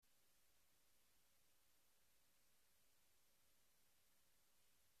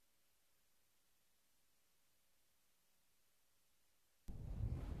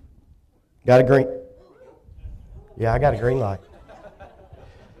Got a green? Yeah, I got a green light.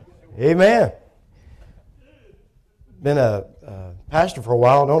 Amen. Been a pastor for a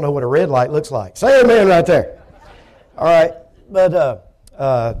while. Don't know what a red light looks like. Say amen right there. All right.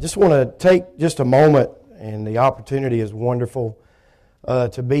 But just want to take just a moment, and the opportunity is wonderful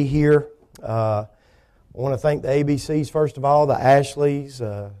to be here. I want to thank the ABCs, first of all, the Ashleys,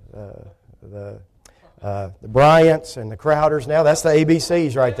 the Bryants, and the Crowders. Now, that's the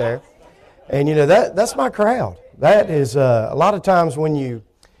ABCs right there. And, you know, that's my crowd. That is a lot of times when you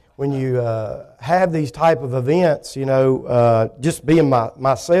have these type of events, you know, just being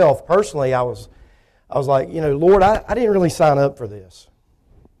myself personally, I was like, you know, Lord, I didn't really sign up for this.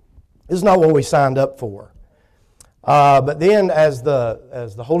 This is not what we signed up for. But then as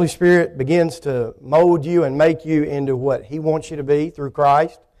the Holy Spirit begins to mold you and make you into what He wants you to be through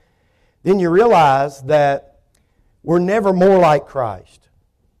Christ, then you realize that we're never more like Christ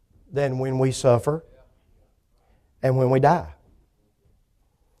than when we suffer and when we die.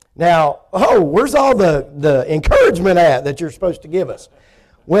 Now, where's all the encouragement at that you're supposed to give us?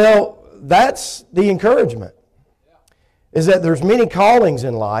 Well, that's the encouragement, is that there's many callings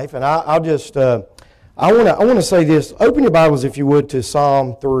in life, and I want to say this. Open your Bibles, if you would, to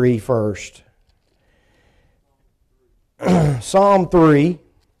Psalm 3 first. Psalm 3.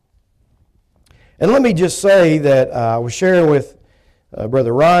 And let me just say that I was sharing with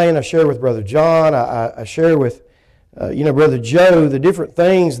Brother Ryan, I shared with Brother John, I shared with Brother Joe, the different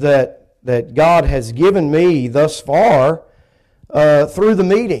things that God has given me thus far through the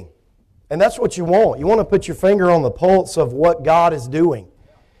meeting. And that's what you want. You want to put your finger on the pulse of what God is doing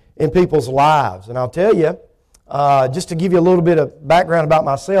in people's lives. And I'll tell you, just to give you a little bit of background about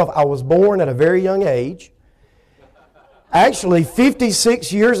myself, I was born at a very young age. Actually,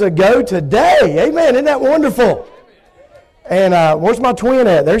 56 years ago today. Amen. Isn't that wonderful? And where's my twin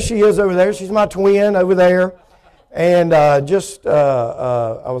at? There she is over there. She's my twin over there. And I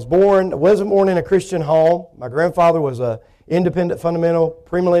wasn't born in a Christian home. My grandfather was an independent, fundamental,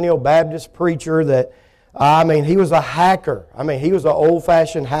 premillennial Baptist preacher that, he was a hacker. He was an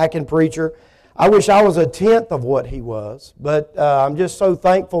old-fashioned hacking preacher. I wish I was a tenth of what he was. But I'm just so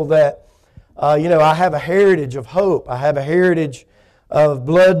thankful that, I have a heritage of hope. I have a heritage of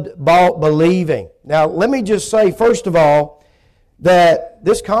blood-bought believing. Now, let me just say, first of all, that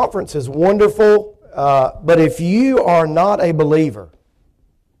this conference is wonderful. But if you are not a believer,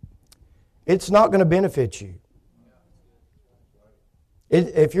 it's not going to benefit you.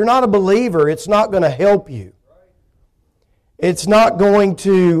 If you're not a believer, it's not going to help you. It's not going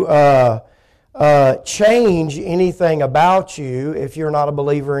to change anything about you if you're not a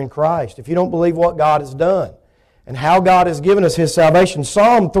believer in Christ. If you don't believe what God has done and how God has given us His salvation.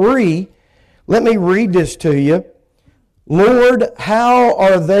 Psalm 3, let me read this to you. Lord, how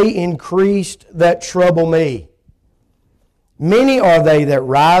are they increased that trouble me? Many are they that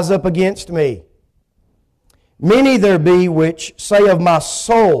rise up against me. Many there be which say of my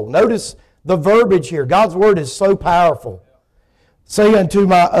soul. Notice the verbiage here. God's Word is so powerful. Say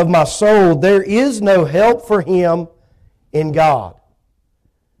of my soul, there is no help for him in God.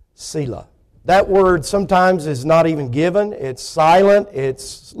 Selah. That word sometimes is not even given. It's silent.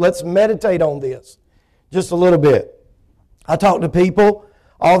 Let's meditate on this just a little bit. I talk to people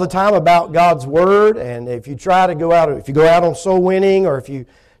all the time about God's Word, and if you go out on soul winning, or if you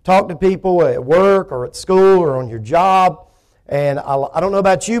talk to people at work or at school or on your job, and I don't know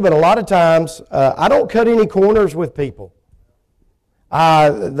about you, but a lot of times I don't cut any corners with people. I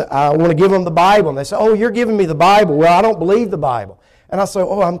want to give them the Bible, and they say, "Oh, you're giving me the Bible." Well, I don't believe the Bible. And I say,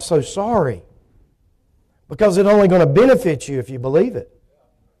 "Oh, I'm so sorry." Because it's only going to benefit you if you believe it.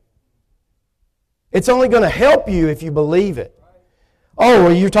 It's only going to help you if you believe it. Oh,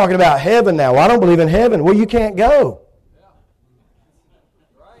 well, you're talking about heaven now. Well, I don't believe in heaven. Well, you can't go.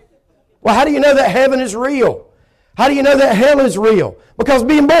 Well, how do you know that heaven is real? How do you know that hell is real? Because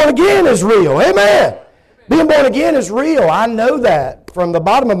being born again is real. Amen. Being born again is real. I know that from the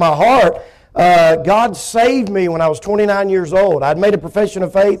bottom of my heart. God saved me when I was 29 years old. I'd made a profession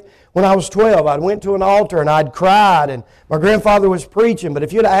of faith when I was 12. I went to an altar and I'd cried, and my grandfather was preaching. But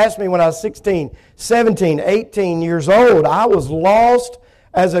if you'd asked me when I was 16, 17, 18 years old, I was lost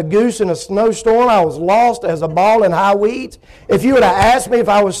as a goose in a snowstorm. I was lost as a ball in high weeds. If you would have asked me if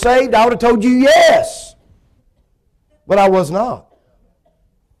I was saved, I would have told you yes. But I was not.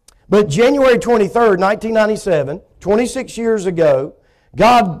 But January 23rd, 1997, 26 years ago,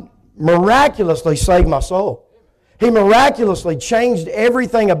 God miraculously saved my soul. He miraculously changed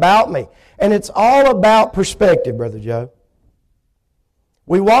everything about me. And it's all about perspective, Brother Joe.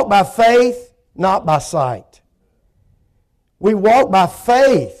 We walk by faith, not by sight. We walk by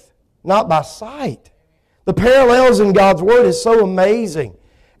faith, not by sight. The parallels in God's Word is so amazing.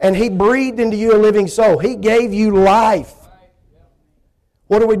 And He breathed into you a living soul. He gave you life.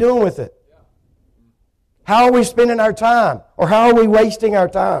 What are we doing with it? How are we spending our time? Or how are we wasting our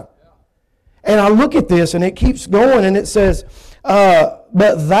time? And I look at this and it keeps going and it says, but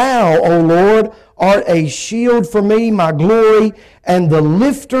Thou, O Lord, art a shield for me, my glory, and the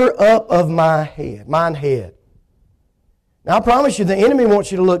lifter up of mine head. Now I promise you, the enemy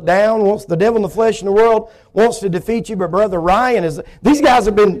wants you to look down, wants the devil in the flesh in the world, wants to defeat you, but Brother Ryan these guys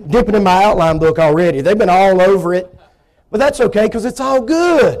have been dipping in my outline book already. They've been all over it. But that's okay because it's all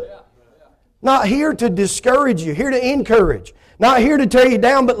good. Not here to discourage you, here to encourage. Not here to tear you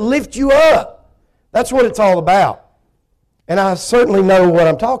down, but lift you up. That's what it's all about. And I certainly know what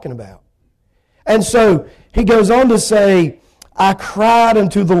I'm talking about. And so he goes on to say, I cried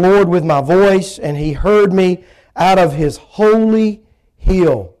unto the Lord with my voice, and He heard me out of His holy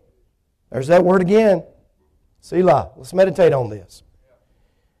hill. There's that word again. Selah. Let's meditate on this.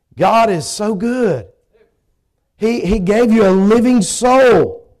 God is so good. He gave you a living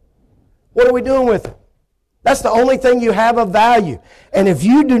soul. What are we doing with it? That's the only thing you have of value. And if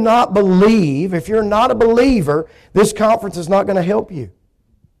you do not believe, if you're not a believer, this conference is not going to help you.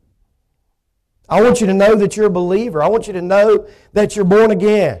 I want you to know that you're a believer. I want you to know that you're born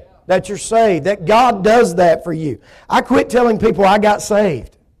again, that you're saved, that God does that for you. I quit telling people I got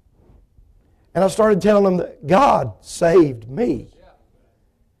saved. And I started telling them that God saved me.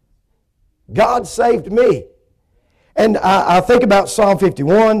 God saved me. And I think about Psalm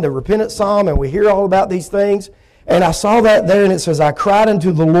 51, the repentant psalm, and we hear all about these things. And I saw that there, and it says, I cried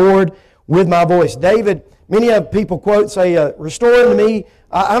unto the Lord with my voice. David, many of people quote, say, restore unto me,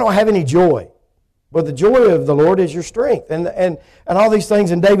 I don't have any joy. But the joy of the Lord is your strength. And all these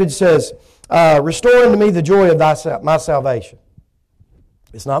things. And David says, restore unto me the joy of my salvation.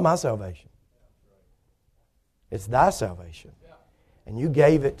 It's not my salvation. It's Thy salvation. And You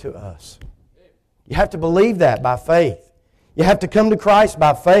gave it to us. You have to believe that by faith. You have to come to Christ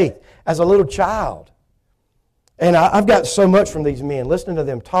by faith as a little child. And I've got so much from these men, listening to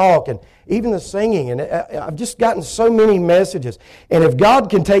them talk and even the singing. And I've just gotten so many messages. And if God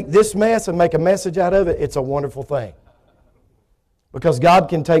can take this mess and make a message out of it, it's a wonderful thing. Because God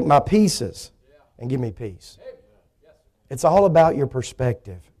can take my pieces and give me peace. It's all about your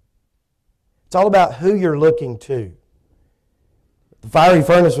perspective. It's all about who you're looking to. The fiery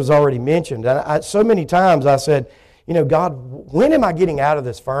furnace was already mentioned. And so many times I said, you know, God, when am I getting out of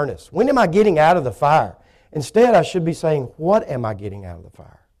this furnace? When am I getting out of the fire? Instead, I should be saying, what am I getting out of the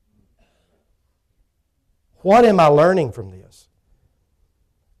fire? What am I learning from this?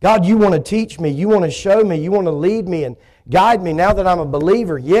 God, You want to teach me. You want to show me. You want to lead me and guide me now that I'm a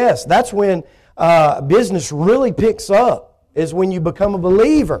believer. Yes, that's when business really picks up, is when you become a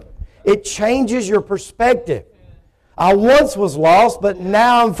believer. It changes your perspective. I once was lost, but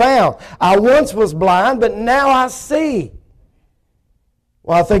now I'm found. I once was blind, but now I see.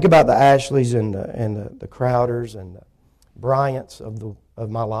 Well, I think about the Ashleys and the Crowders and the Bryants of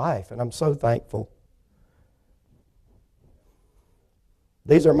my life, and I'm so thankful.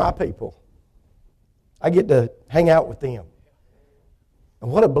 These are my people. I get to hang out with them. And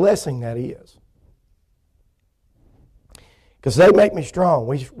what a blessing that is. Because they make me strong.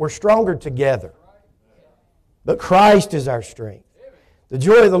 We're stronger together. But Christ is our strength. The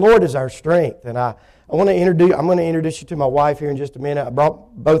joy of the Lord is our strength. And I'm going to introduce you to my wife here in just a minute. I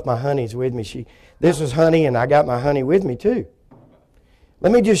brought both my honeys with me. This is honey, and I got my honey with me too.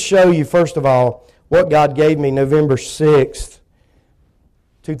 Let me just show you, first of all, what God gave me November 6th,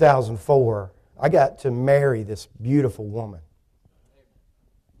 2004. I got to marry this beautiful woman.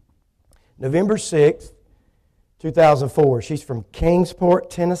 November 6th, 2004. She's from Kingsport,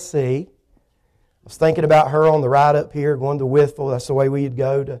 Tennessee. I was thinking about her on the ride up here, going to Withville. That's the way we'd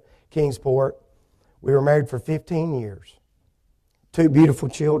go to Kingsport. We were married for 15 years. 2 beautiful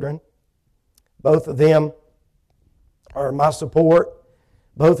children. Both of them are my support.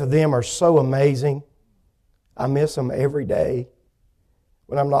 Both of them are so amazing. I miss them every day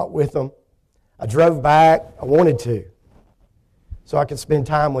when I'm not with them. I drove back. I wanted to, so I could spend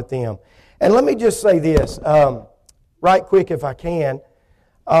time with them. And let me just say this, right quick if I can.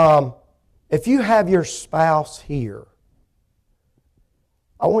 If you have your spouse here,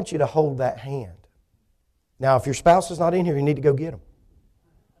 I want you to hold that hand. Now, if your spouse is not in here, you need to go get them.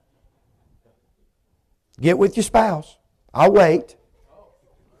 Get with your spouse. I'll wait.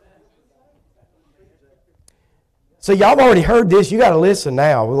 So y'all have already heard this. You got to listen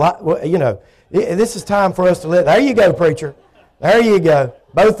now. You know, this is time for us to let. There you go, preacher. There you go.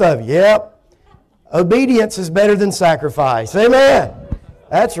 Both of you. Yep. Obedience is better than sacrifice. Amen.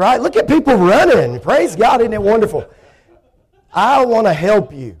 That's right. Look at people running. Praise God. Isn't it wonderful? I want to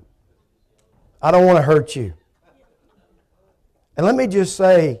help you. I don't want to hurt you. And let me just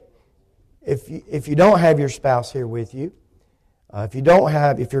say, if you don't have your spouse here with you, if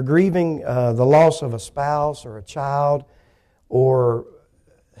you're grieving the loss of a spouse or a child or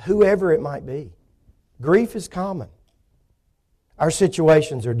whoever it might be, grief is common. Our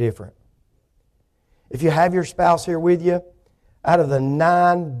situations are different. If you have your spouse here with you, out of the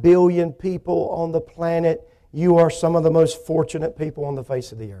 9 billion people on the planet, you are some of the most fortunate people on the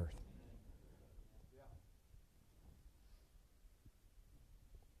face of the earth.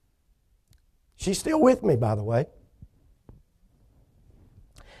 She's still with me, by the way.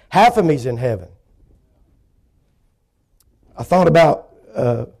 Half of me's in heaven. I thought about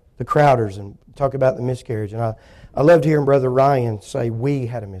the Crowders and talk about the miscarriage, and I loved hearing Brother Ryan say, we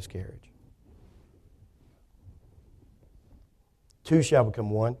had a miscarriage. 2 shall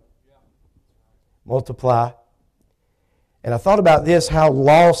become 1. Multiply. And I thought about this, how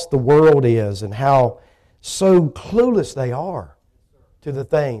lost the world is and how so clueless they are to the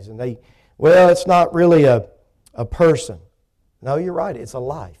things. And it's not really a person. No, you're right. It's a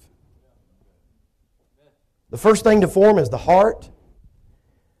life. The first thing to form is the heart.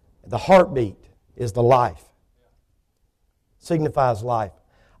 The heartbeat is the life. Signifies life.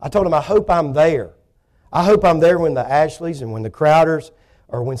 I told him, I hope I'm there. I hope I'm there when the Ashleys and when the Crowders,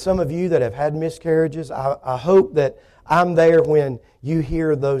 or when some of you that have had miscarriages, I hope that I'm there when you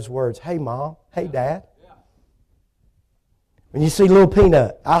hear those words, hey Mom, hey Dad. When you see little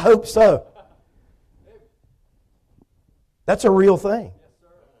Peanut, I hope so. That's a real thing.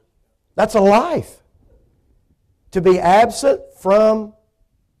 That's a life. To be absent from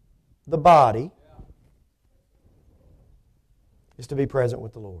the body is to be present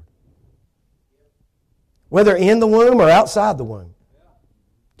with the Lord. Whether in the womb or outside the womb.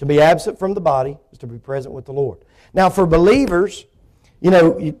 To be absent from the body is to be present with the Lord. Now for believers,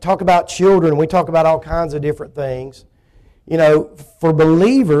 you talk about children, we talk about all kinds of different things. For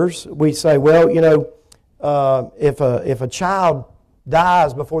believers, we say, well, if a child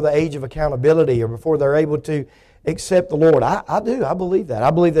dies before the age of accountability or before they're able to accept the Lord, I do. I believe that. I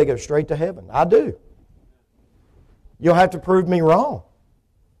believe they go straight to heaven. I do. You'll have to prove me wrong.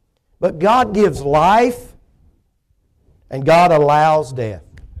 But God gives life and God allows death.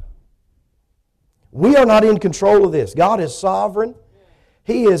 We are not in control of this. God is sovereign.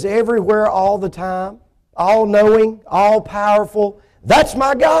 He is everywhere all the time, all-knowing, all-powerful. That's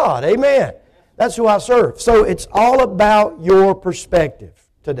my God. Amen. That's who I serve. So it's all about your perspective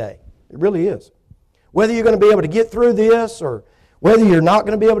today. It really is. Whether you're going to be able to get through this or whether you're not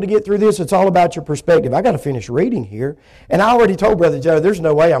going to be able to get through this, it's all about your perspective. I got to finish reading here. And I already told Brother Joe, there's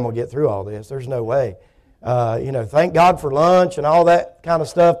no way I'm going to get through all this. There's no way. Thank God for lunch and all that kind of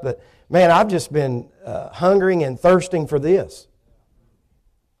stuff. But man, I've just been hungering and thirsting for this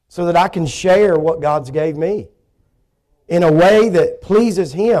so that I can share what God's gave me in a way that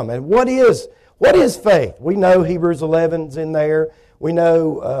pleases Him. And what is faith? We know Hebrews 11's in there. We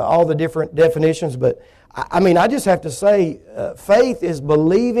know all the different definitions. But I just have to say, faith is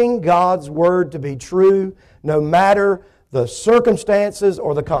believing God's Word to be true no matter the circumstances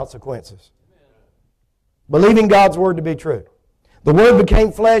or the consequences. Believing God's Word to be true. The Word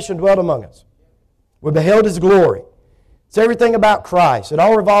became flesh and dwelt among us. We beheld His glory. It's everything about Christ. It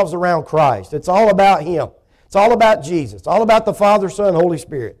all revolves around Christ. It's all about Him. It's all about Jesus. It's all about the Father, Son, Holy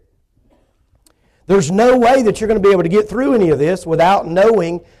Spirit. There's no way that you're going to be able to get through any of this without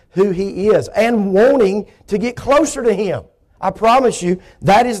knowing who He is and wanting to get closer to Him. I promise you,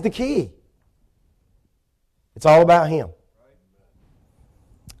 that is the key. It's all about Him.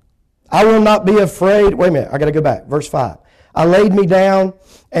 I will not be afraid. Wait a minute, I got to go back. Verse 5. I laid me down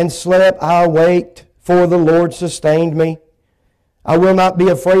and slept. I awaked, for the Lord sustained me. I will not be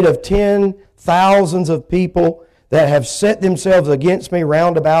afraid of 10,000s of people that have set themselves against me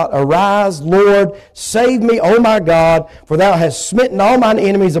round about. Arise, Lord, save me, O my God, for Thou hast smitten all mine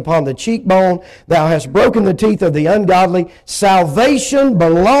enemies upon the cheekbone. Thou hast broken the teeth of the ungodly. Salvation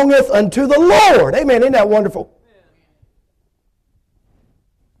belongeth unto the Lord. Amen. Isn't that wonderful?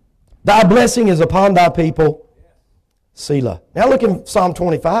 Thy blessing is upon Thy people. Selah. Now look in Psalm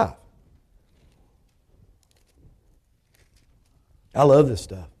 25. I love this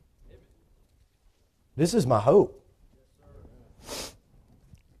stuff. This is my hope.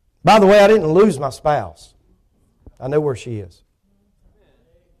 By the way, I didn't lose my spouse. I know where she is.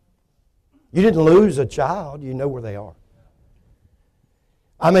 You didn't lose a child. You know where they are.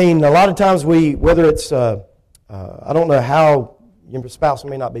 A lot of times whether it's, I don't know how Your spouse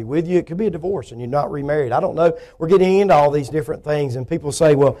may not be with you. It could be a divorce and you're not remarried. I don't know. We're getting into all these different things, and people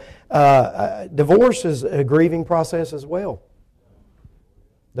say, well, divorce is a grieving process as well.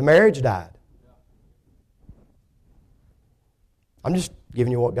 The marriage died. I'm just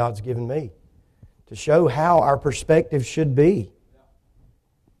giving you what God's given me to show how our perspective should be.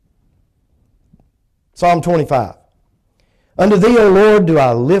 Psalm 25. Unto Thee, O Lord, do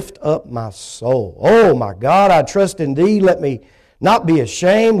I lift up my soul. Oh my God, I trust in Thee. Let me not be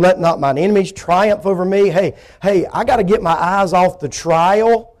ashamed. Let not mine enemies triumph over me. Hey, I got to get my eyes off the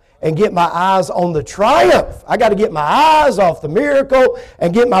trial and get my eyes on the triumph. I got to get my eyes off the miracle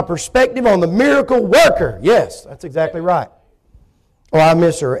and get my perspective on the miracle worker. Yes, that's exactly right. Oh, I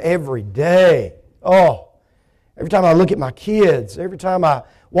miss her every day. Oh, every time I look at my kids, every time I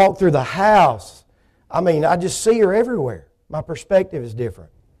walk through the house, I just see her everywhere. My perspective is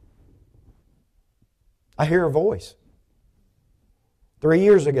different. I hear her voice. 3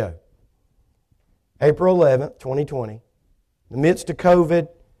 years ago, April 11th, 2020, in the midst of COVID,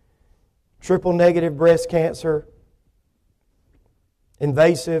 triple negative breast cancer,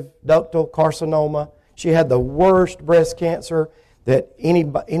 invasive ductal carcinoma. She had the worst breast cancer that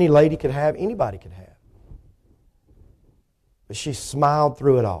any lady could have, anybody could have. But she smiled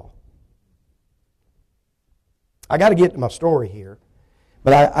through it all. I got to get to my story here,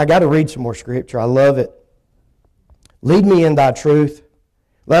 but I got to read some more scripture. I love it. Lead me in Thy truth.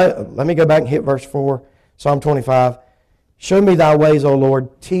 Let me go back and hit verse 4, Psalm 25. Show me Thy ways, O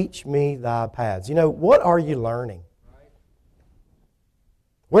Lord. Teach me Thy paths. You know, what are you learning?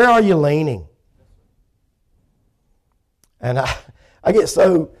 Where are you leaning? And I get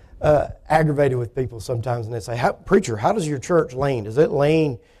so aggravated with people sometimes, and they say, Preacher, how does your church lean? Does it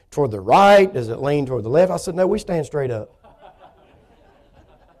lean toward the right? Does it lean toward the left? I said, no, we stand straight up.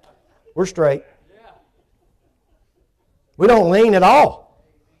 We're straight. We don't lean at all.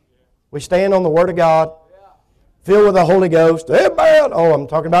 We stand on the Word of God, filled with the Holy Ghost. Amen. Oh, I'm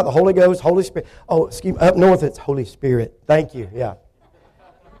talking about the Holy Ghost, Holy Spirit. Oh, excuse me, up north it's Holy Spirit. Thank you. Yeah.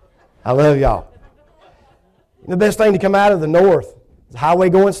 I love y'all. The best thing to come out of the north is the highway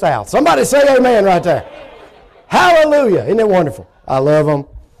going south. Somebody say amen right there. Hallelujah. Isn't it wonderful? I love them.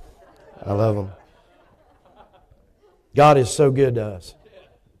 I love them. God is so good to us.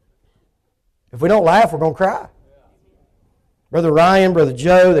 If we don't laugh, we're going to cry. Brother Ryan, Brother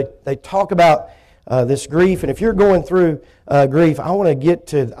Joe, they talk about this grief, and if you're going through grief, I want to get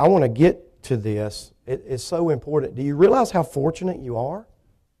to this. It's so important. Do you realize how fortunate you are?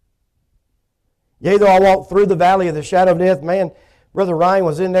 Yea, though I walk through the valley of the shadow of death, man, Brother Ryan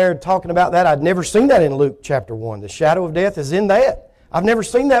was in there talking about that. I'd never seen that in Luke chapter 1. The shadow of death is in that. I've never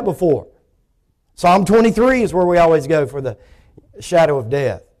seen that before. Psalm 23 is where we always go for the shadow of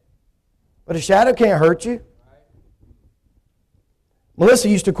death. But a shadow can't hurt you. Melissa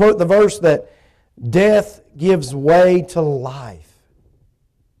used to quote the verse that death gives way to life.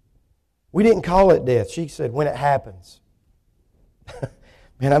 We didn't call it death. She said when it happens.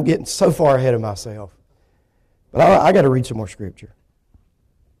 Man, I'm getting so far ahead of myself. But I got to read some more scripture.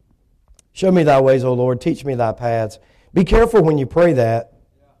 Show me Thy ways, O Lord. Teach me Thy paths. Be careful when you pray that.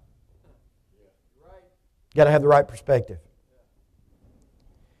 You got to have the right perspective.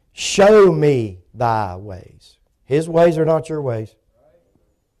 Show me Thy ways. His ways are not your ways.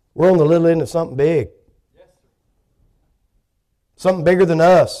 We're on the little end of something big. Something bigger than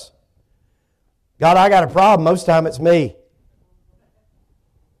us. God, I got a problem. Most of the time it's me.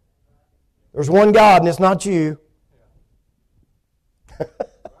 There's one God and it's not you.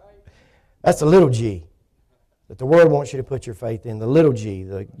 That's the little g that the world wants you to put your faith in. The little g,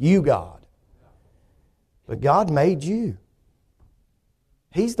 the you God. But God made you.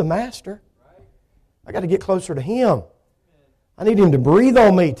 He's the master. I got to get closer to Him. I need Him to breathe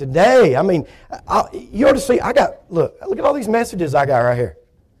on me today. I mean, you ought to see, look at all these messages I got right here.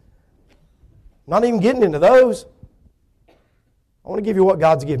 I'm not even getting into those. I want to give you what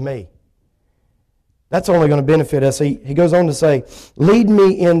God's given me. That's only going to benefit us. He goes on to say, lead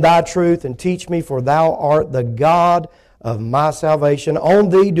me in Thy truth and teach me, for Thou art the God of my salvation. On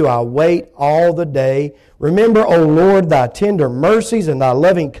Thee do I wait all the day. Remember, O Lord, Thy tender mercies and Thy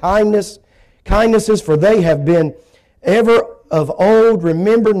loving kindnesses, for they have been ever of old.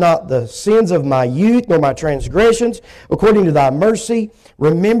 Remember not the sins of my youth, nor my transgressions. According to Thy mercy,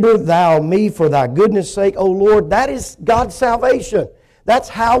 remember Thou me for Thy goodness' sake. O Lord, that is God's salvation. That's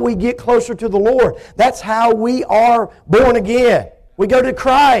how we get closer to the Lord. That's how we are born again. We go to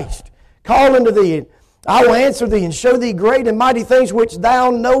Christ. Call unto Thee. I will answer Thee and show Thee great and mighty things which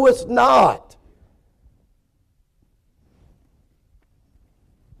Thou knowest not.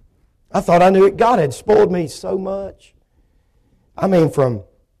 I thought I knew it. God had spoiled me so much. I mean, from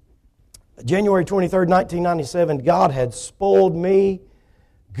January 23rd, 1997, God had spoiled me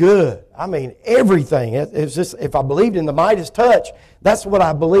good. I mean, everything. It's just, if I believed in the Midas touch, that's what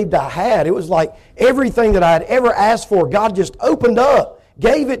I believed I had. It was like everything that I had ever asked for, God just opened up,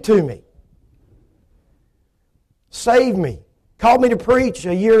 gave it to me. Saved me. Called me to preach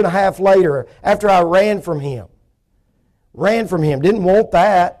a year and a half later after I ran from Him. Ran from Him. Didn't want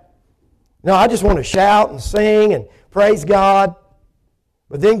that. No, I just want to shout and sing and praise God.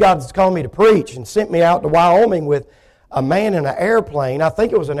 But then God's called me to preach and sent me out to Wyoming with a man in an airplane. I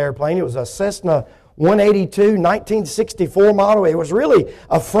think it was an airplane. It was a Cessna 182 1964 model. It was really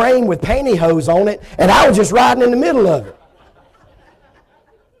a frame with pantyhose on it, and I was just riding in the middle of it.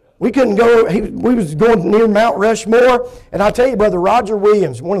 We couldn't go, we was going near Mount Rushmore, and I'll tell you, Brother Roger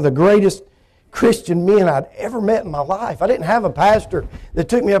Williams, one of the greatest Christian men I'd ever met in my life. I didn't have a pastor that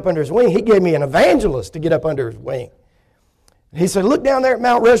took me up under his wing. He gave me an evangelist to get up under his wing. He said, look down there at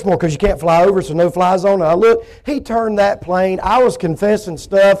Mount Rushmore, because you can't fly over, so no fly zone. And I looked, he turned that plane. I was confessing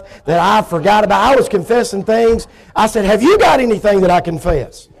stuff that I forgot about. I was confessing things. I said, have you got anything that I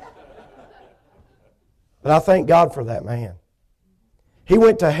confess? But I thank God for that man. He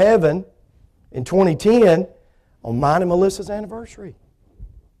went to heaven in 2010 on mine and Melissa's anniversary.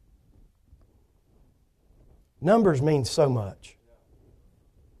 Numbers mean so much.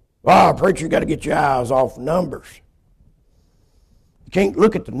 Well, preacher, you got to get your eyes off numbers. You can't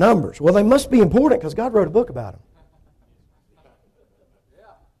look at the numbers. Well, they must be important because God wrote a book about them.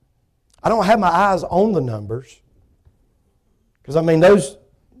 I don't have my eyes on the numbers. Because, I mean, those,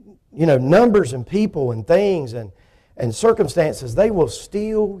 numbers and people and things and circumstances, they will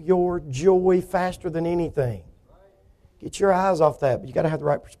steal your joy faster than anything. Get your eyes off that, but you got to have the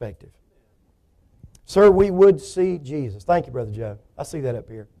right perspective. Sir, we would see Jesus. Thank you, Brother Joe. I see that up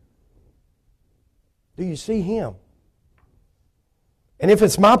here. Do you see Him? And if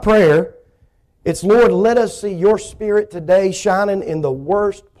it's my prayer, it's, Lord, let us see your Spirit today shining in the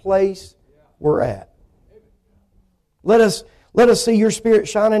worst place we're at. Let us see your Spirit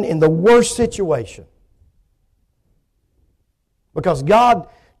shining in the worst situation. Because God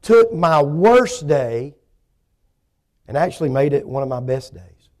took my worst day and actually made it one of my best days.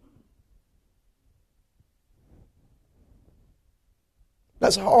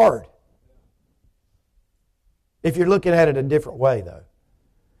 That's hard. If you're looking at it a different way, though.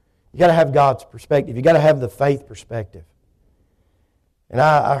 You got to have God's perspective. You got to have the faith perspective. And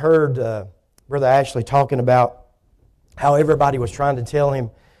I heard Brother Ashley talking about how everybody was trying to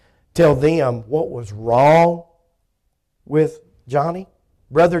tell them what was wrong with Johnny,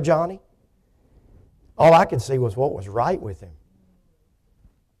 Brother Johnny. All I could see was what was right with him.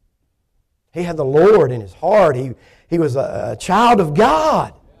 He had the Lord in his heart. He was a child of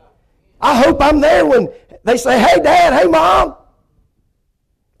God. I hope I'm there when they say, hey, Dad, hey, Mom.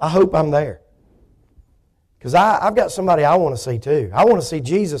 I hope I'm there. Because I've got somebody I want to see too. I want to see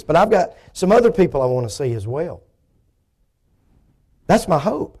Jesus, but I've got some other people I want to see as well. That's my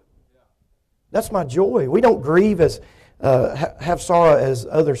hope. That's my joy. We don't grieve have sorrow as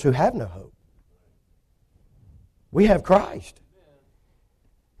others who have no hope. We have Christ.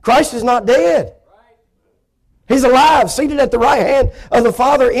 Christ is not dead. He's alive, seated at the right hand of the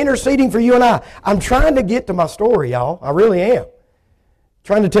Father, interceding for you and I. I'm trying to get to my story, y'all. I really am.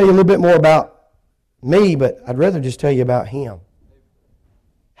 Trying to tell you a little bit more about me, but I'd rather just tell you about Him.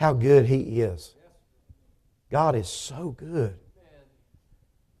 How good He is. God is so good.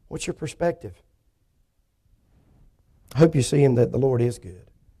 What's your perspective? I hope you see Him that the Lord is good.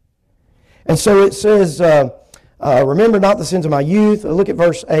 And so it says, remember not the sins of my youth. Look at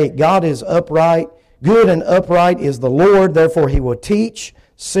verse 8. God is upright. Good and upright is the Lord. Therefore He will teach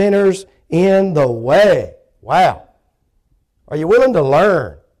sinners in the way. Wow. Are you willing to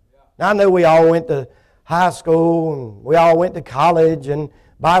learn? Now, I know we all went to high school and we all went to college and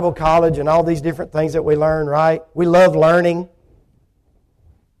Bible college and all these different things that we learn, right? We love learning.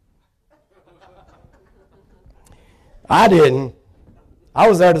 I didn't. I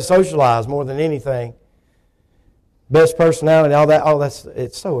was there to socialize more than anything. Best personality, all that.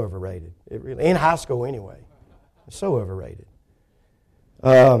 It's so overrated. It really, in high school anyway. It's so overrated.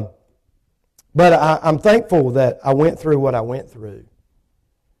 But I'm thankful that I went through what I went through.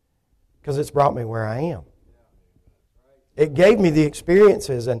 Because it's brought me where I am. It gave me the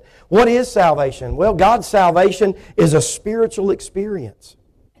experiences. And what is salvation? Well, God's salvation is a spiritual experience.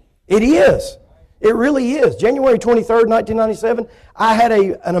 It is. It really is. January 23rd, 1997, I had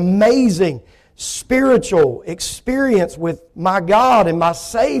an amazing spiritual experience with my God and my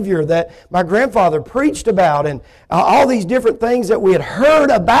Savior that my grandfather preached about, and all these different things that we had heard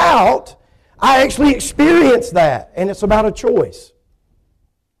about. I actually experienced that, and it's about a choice.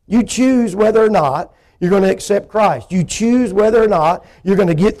 You choose whether or not you're going to accept Christ. You choose whether or not you're going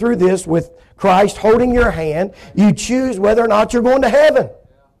to get through this with Christ holding your hand. You choose whether or not you're going to heaven.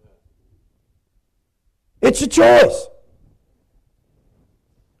 It's a choice.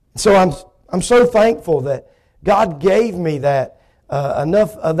 So I'm so thankful that God gave me that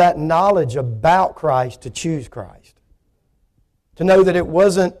enough of that knowledge about Christ to choose Christ. To know that it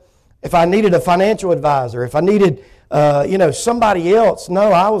wasn't, if I needed a financial advisor, if I needed somebody else.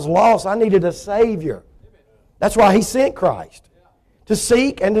 No, I was lost. I needed a Savior. That's why He sent Christ. To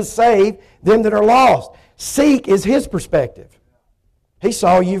seek and to save them that are lost. Seek is His perspective. He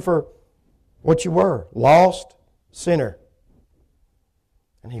saw you for what you were. Lost sinner.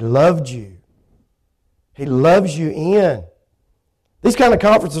 And He loved you. He loves you in. These kind of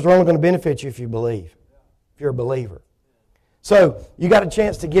conferences are only going to benefit you if you believe. If you're a believer. So, you got a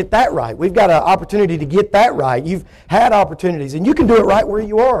chance to get that right. We've got an opportunity to get that right. You've had opportunities, and you can do it right where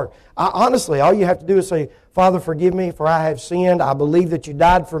you are. Honestly, all you have to do is say, Father, forgive me, for I have sinned. I believe that You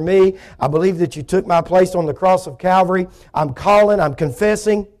died for me. I believe that You took my place on the cross of Calvary. I'm calling, I'm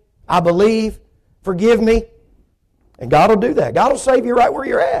confessing. I believe. Forgive me. And God will do that. God will save you right where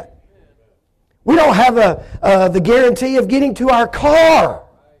you're at. We don't have the guarantee of getting to our car.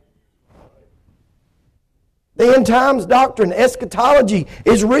 The end times doctrine, eschatology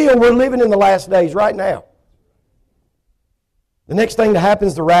is real. We're living in the last days right now. The next thing to happen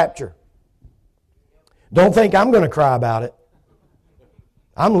is the rapture. Don't think I'm going to cry about it.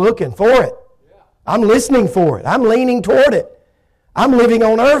 I'm looking for it. I'm listening for it. I'm leaning toward it. I'm living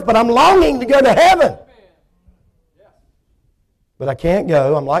on earth, but I'm longing to go to heaven. But I can't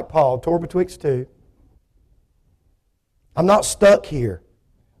go. I'm like Paul, torn betwixt two. I'm not stuck here.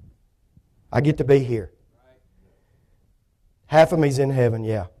 I get to be here. Half of me's in heaven,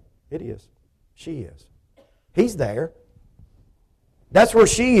 yeah. It is. She is. He's there. That's where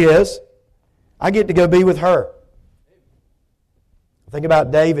she is. I get to go be with her. Think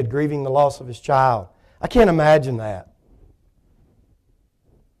about David grieving the loss of his child. I can't imagine that.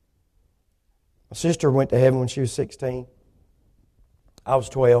 My sister went to heaven when she was 16. I was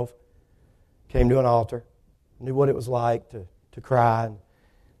 12. Came to an altar. Knew what it was like to cry and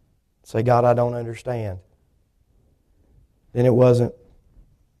say, God, I don't understand. Then it wasn't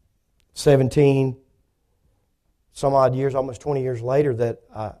 17, some odd years, almost 20 years later that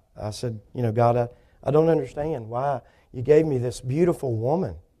I said, God, I don't understand why You gave me this beautiful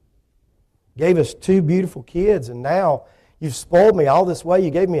woman. Gave us 2 beautiful kids, and now You've spoiled me all this way. You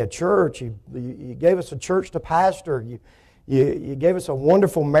gave me a church. You gave us a church to pastor. You gave us a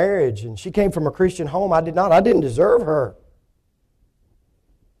wonderful marriage, and she came from a Christian home. I did not. I didn't deserve her.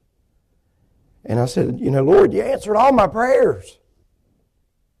 And I said, Lord, You answered all my prayers.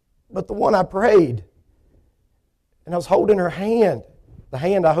 But the one I prayed, and I was holding her hand, the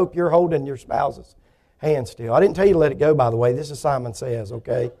hand I hope you're holding your spouse's hand still. I didn't tell you to let it go, by the way. This is Simon Says,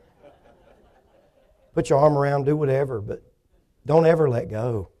 okay? Put your arm around, do whatever, but don't ever let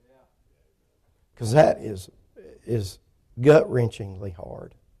go. Because that is gut-wrenchingly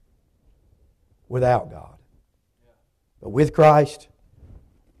hard without God. But with Christ,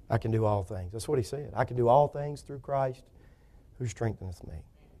 I can do all things. That's what He said. I can do all things through Christ who strengtheneth me.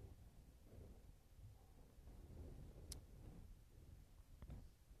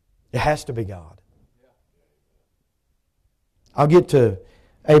 It has to be God. I'll get to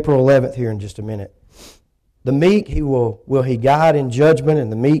April 11th here in just a minute. The meek He will He guide in judgment,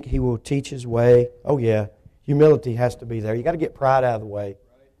 and the meek He will teach His way. Oh yeah, humility has to be there. You got to get pride out of the way.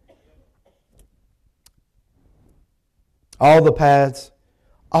 All the paths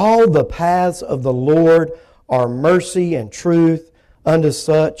of the Lord are mercy and truth unto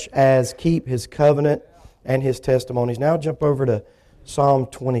such as keep His covenant and His testimonies. Now jump over to Psalm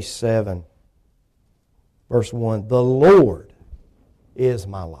 27, verse 1. The Lord is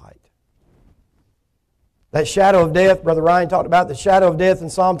my light. That shadow of death, Brother Ryan talked about the shadow of death in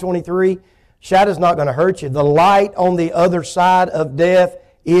Psalm 23. Shadow's not going to hurt you. The light on the other side of death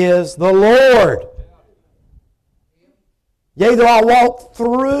is the Lord. Yea, though I walk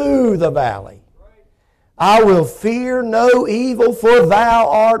through the valley, I will fear no evil, for Thou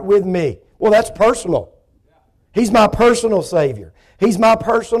art with me. Well, that's personal. He's my personal Savior. He's my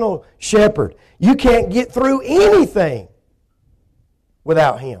personal shepherd. You can't get through anything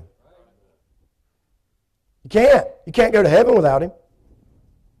without Him. You can't. You can't go to heaven without Him.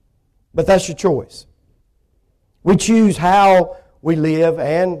 But that's your choice. We choose how we live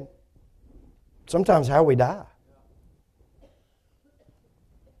and sometimes how we die.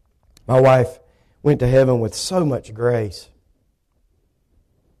 My wife went to heaven with so much grace.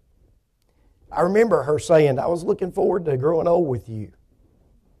 I remember her saying, I was looking forward to growing old with you.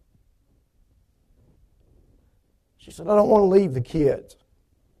 She said, I don't want to leave the kids.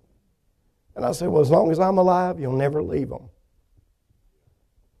 And I said, well, as long as I'm alive, you'll never leave them.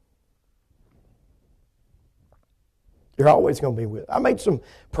 You're always going to be with them. I made some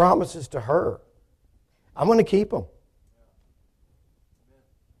promises to her. I'm going to keep them.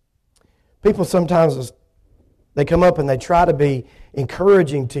 People sometimes, they come up and they try to be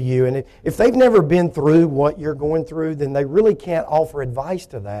encouraging to you. And if they've never been through what you're going through, then they really can't offer advice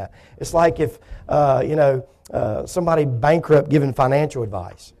to that. It's like if, somebody bankrupt giving financial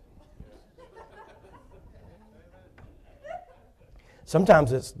advice.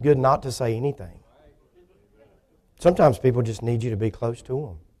 Sometimes it's good not to say anything. Sometimes people just need you to be close to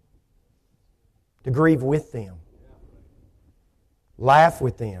them, to grieve with them, laugh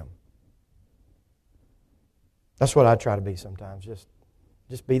with them. That's what I try to be sometimes,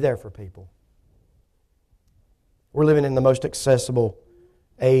 just be there for people. We're living in the most accessible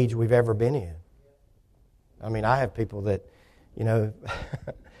age we've ever been in. I mean, I have people that,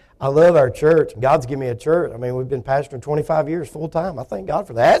 I love our church. God's given me a church. I mean, we've been pastoring 25 years full time. I thank God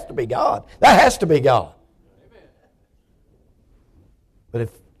for that. That has to be God. That has to be God. Amen. But if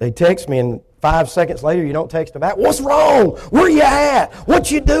they text me and 5 seconds later you don't text them back, what's wrong? Where you at?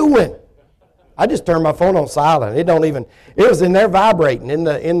 What you doing? I just turned my phone on silent. It was in there vibrating in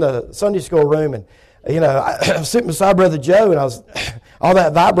the Sunday school room. And, I was sitting beside Brother Joe and I was all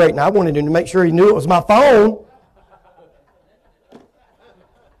that vibrating. I wanted him to make sure he knew it was my phone.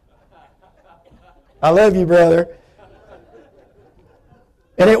 I love you, brother.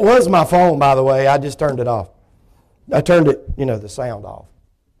 And it was my phone, by the way. I just turned it off. I turned it, the sound off.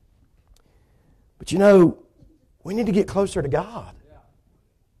 But we need to get closer to God.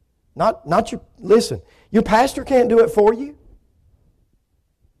 Listen, your pastor can't do it for you.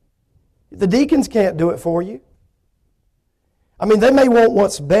 The deacons can't do it for you. I mean, they may want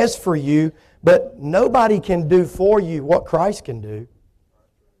what's best for you, but nobody can do for you what Christ can do.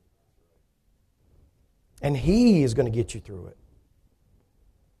 And He is going to get you through it.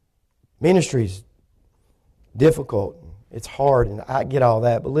 Ministry's difficult. It's hard, and I get all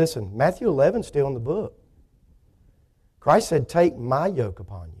that. But listen, Matthew 11 is still in the book. Christ said, take my yoke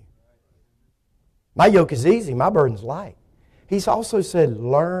upon you. My yoke is easy, my burden's light. He's also said,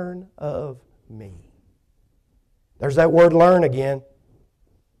 learn of me. There's that word learn again.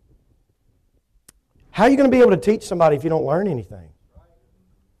 How are you going to be able to teach somebody if you don't learn anything?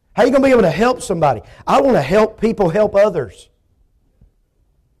 How are you going to be able to help somebody? I want to help people help others.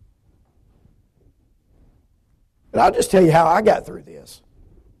 And I'll just tell you how I got through this.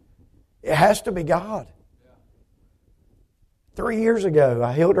 It has to be God. 3 years ago,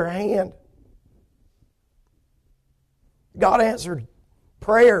 I held her hand. God answered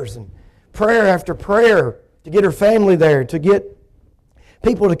prayers and prayer after prayer to get her family there, to get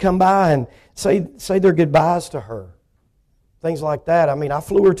people to come by and say their goodbyes to her. Things like that. I mean, I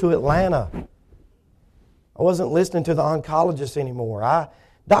flew her to Atlanta. I wasn't listening to the oncologist anymore.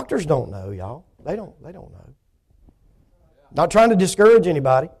 Doctors don't know, y'all. They don't know. Not trying to discourage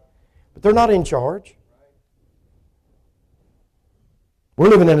anybody, but they're not in charge. We're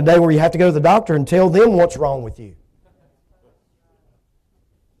living in a day where you have to go to the doctor and tell them what's wrong with you.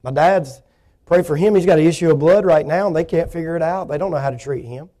 My dad's, pray for him. He's got an issue of blood right now, and they can't figure it out. They don't know how to treat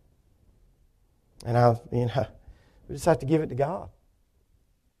him. And we just have to give it to God.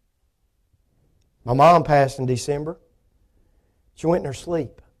 My mom passed in December. She went in her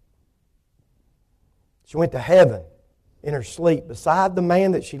sleep. She went to heaven in her sleep beside the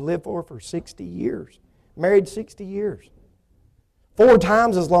man that she lived for 60 years. Married 60 years. 4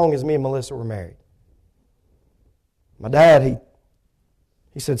 times as long as me and Melissa were married. My dad,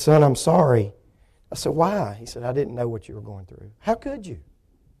 he said, son, I'm sorry. I said, why? He said, I didn't know what you were going through. How could you?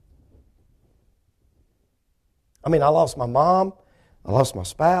 I mean, I lost my mom. I lost my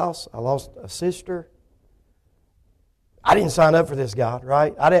spouse. I lost a sister. I didn't sign up for this, God,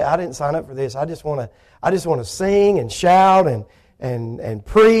 right? I didn't sign up for this. I just want to sing and shout and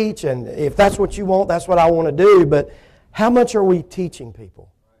preach. And if that's what you want, that's what I want to do. But how much are we teaching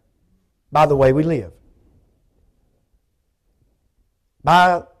people by the way we live?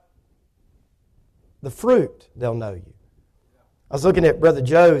 By the fruit, they'll know you. I was looking at Brother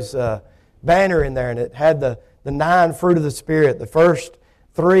Joe's banner in there, and it had the 9 fruit of the Spirit. The first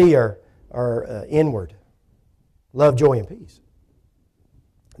 3 are inward. Love, joy, and peace.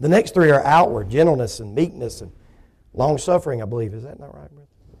 The next 3 are outward. Gentleness and meekness and long-suffering, I believe. Is that not right, brother?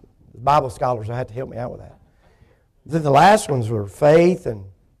 The Bible scholars will have to help me out with that. Then the last ones were faith, and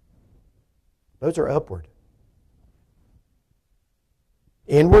those are upward.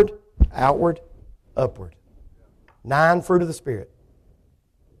 Inward, Outward, upward. 9 fruit of the Spirit.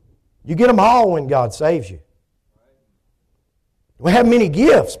 You get them all when God saves you. We have many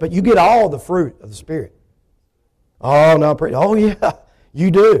gifts, but you get all the fruit of the Spirit. Oh, no, oh yeah,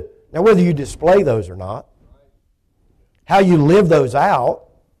 you do. Now, whether you display those or not, how you live those out,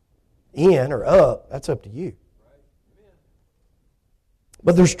 in or up, that's up to you.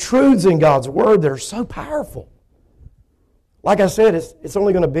 But there's truths in God's Word that are so powerful. Like I said, it's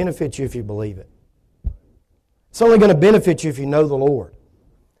only going to benefit you if you believe it. It's only going to benefit you if you know the Lord.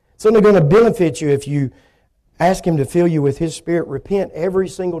 It's only going to benefit you if you ask Him to fill you with His Spirit. Repent every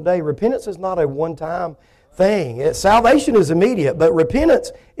single day. Repentance is not a one-time thing. Salvation is immediate, but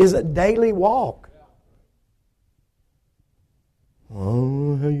repentance is a daily walk.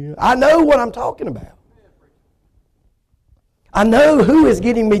 I know what I'm talking about. I know who is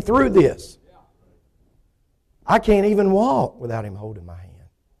getting me through this. I can't even walk without Him holding my hand.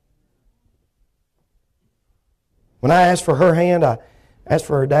 When I asked for her hand, I asked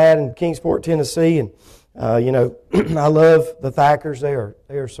for her dad in Kingsport, Tennessee, and I love the Thackers. They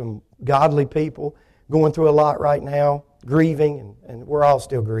are some godly people going through a lot right now, grieving, and we're all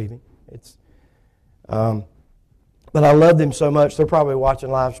still grieving. But I love them so much. They're probably watching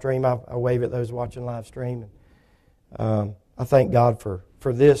live stream. I wave at those watching live stream. I thank God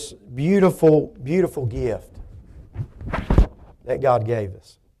for this beautiful, beautiful gift that God gave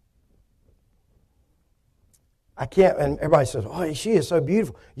us. I can't, and everybody says, oh, she is so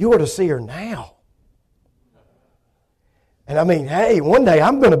beautiful. You ought to see her now. And I mean, hey, one day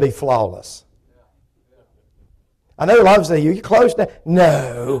I'm going to be flawless. I know a lot of them say, you're close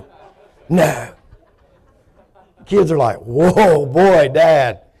now. No. Kids are like, whoa, boy,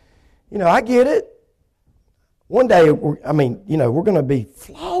 Dad. I get it. One day, we're going to be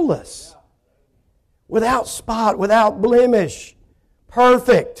flawless. Without spot, without blemish.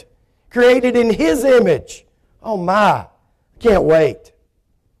 Perfect. Created in His image. Oh my, I can't wait.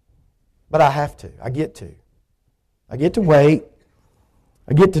 But I have to. I get to. I get to wait.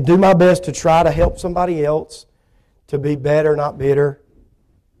 I get to do my best to try to help somebody else to be better, not bitter.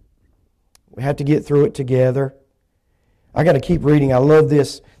 We have to get through it together. I got to keep reading. I love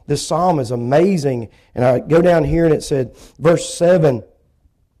this. This psalm is amazing. And I go down here and it said, verse 7,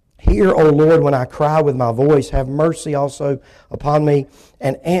 Hear, O Lord, when I cry with my voice. Have mercy also upon me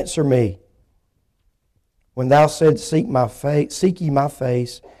and answer me. When thou saidst, seek ye my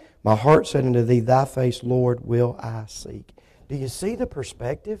face, my heart said unto thee, thy face, Lord, will I seek. Do you see the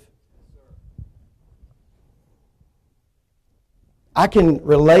perspective? I can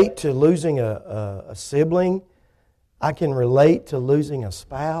relate to losing a sibling. I can relate to losing a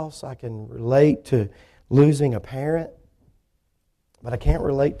spouse. I can relate to losing a parent. But I can't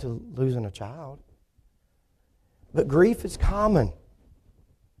relate to losing a child. But grief is common.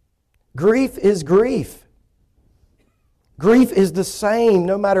 Grief is grief. Grief is the same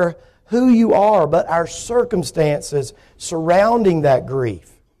no matter who you are, but our circumstances surrounding that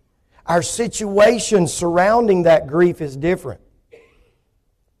grief, our situation surrounding that grief is different.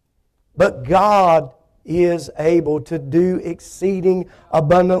 But God is able to do exceeding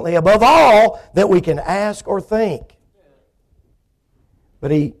abundantly above all that we can ask or think.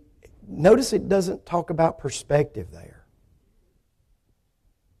 But notice it doesn't talk about perspective there.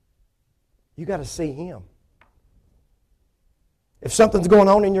 You got to see Him. If something's going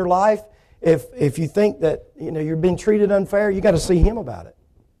on in your life, if you think that you're being treated unfair, you got to see Him about it.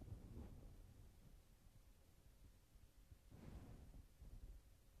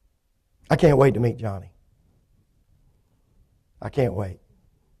 I can't wait to meet Johnny. I can't wait.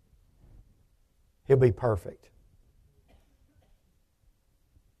 He'll be perfect.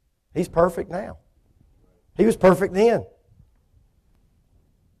 He's perfect now. He was perfect then.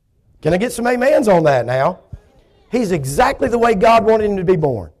 Can I get some amens on that now? He's exactly the way God wanted him to be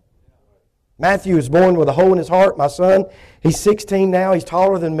born. Matthew was born with a hole in his heart. My son, he's 16 now. He's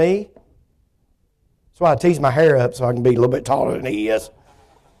taller than me. That's why I tease my hair up so I can be a little bit taller than he is.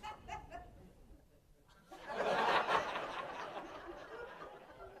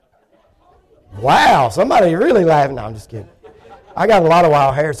 Wow, somebody really laughing. No, I'm just kidding. I got a lot of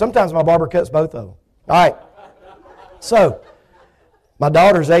wild hair. Sometimes my barber cuts both of them. All right. So, my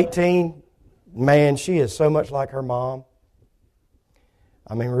daughter's 18. Man, she is so much like her mom.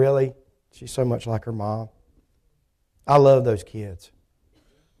 I mean, really, she's so much like her mom. I love those kids.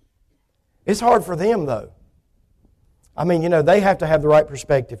 It's hard for them, though. I mean, they have to have the right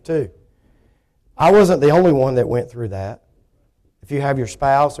perspective, too. I wasn't the only one that went through that. If you have your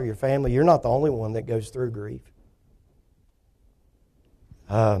spouse or your family, you're not the only one that goes through grief.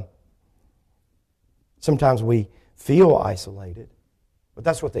 Sometimes we feel isolated. But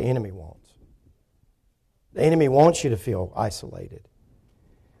that's what the enemy wants. The enemy wants you to feel isolated.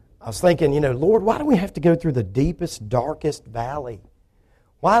 I was thinking, Lord, why do we have to go through the deepest, darkest valley?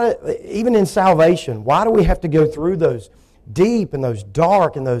 Even in salvation, why do we have to go through those deep and those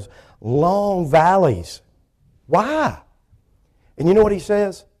dark and those long valleys? Why? And you know what he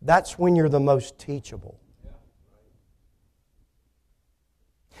says? That's when you're the most teachable.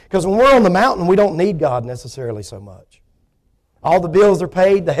 Because when we're on the mountain, we don't need God necessarily so much. All the bills are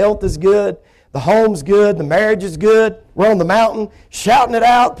paid, the health is good, the home's good, the marriage is good. We're on the mountain shouting it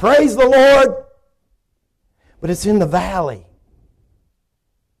out, praise the Lord. But it's in the valley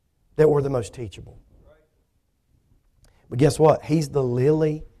that we're the most teachable. But guess what? He's the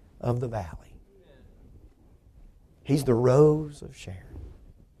lily of the valley. He's the rose of Sharon.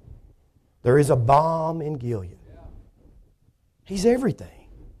 There is a balm in Gilead. He's everything.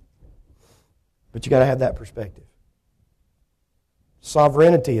 But you got to have that perspective.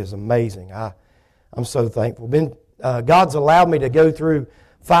 Sovereignty is amazing. I'm so thankful. God's allowed me to go through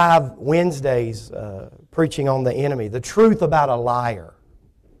 5 Wednesdays preaching on the enemy, the truth about a liar.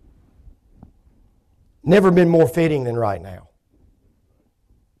 Never been more fitting than right now.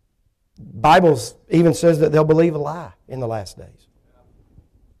 Bible even says that they'll believe a lie in the last days.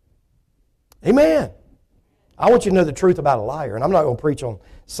 Amen. I want you to know the truth about a liar, and I'm not going to preach on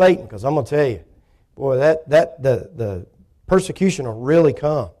Satan because I'm going to tell you, boy, the persecution will really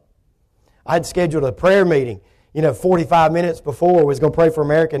come. I'd scheduled a prayer meeting, 45 minutes before. We was going to pray for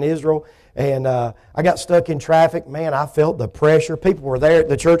America and Israel, and I got stuck in traffic. Man, I felt the pressure. People were there at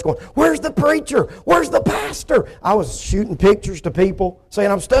the church going, where's the preacher? Where's the pastor? I was shooting pictures to people saying,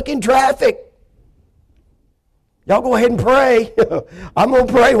 I'm stuck in traffic. Y'all go ahead and pray. I'm going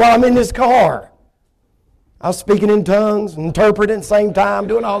to pray while I'm in this car. I was speaking in tongues, interpreting at the same time,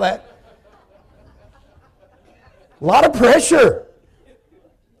 doing all that. A lot of pressure.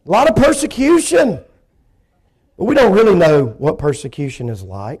 A lot of persecution. But we don't really know what persecution is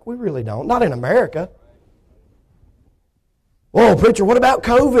like. We really don't. Not in America. Oh, preacher, what about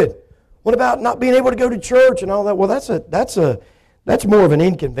COVID? What about not being able to go to church and all that? Well, that's more of an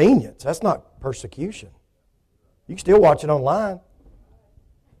inconvenience. That's not persecution. You can still watch it online.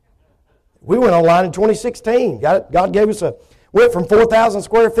 We went online in 2016. God gave us went from 4,000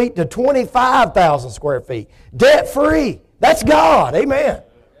 square feet to 25,000 square feet. Debt-free. That's God. Amen.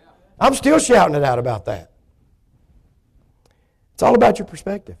 I'm still shouting it out about that. It's all about your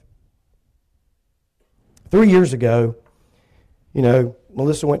perspective. 3 years ago,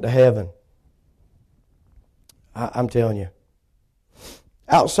 Melissa went to heaven. I'm telling you.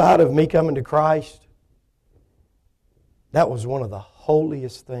 Outside of me coming to Christ, that was one of the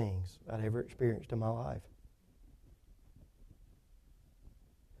holiest things I'd ever experienced in my life.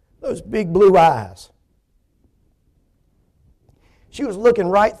 Those big blue eyes. She was looking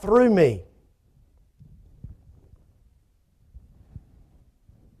right through me.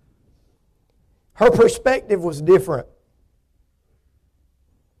 Her perspective was different.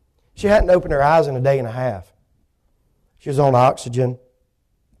 She hadn't opened her eyes in a day and a half. She was on oxygen.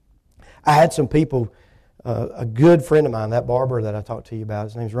 I had some people, a good friend of mine, that barber that I talked to you about,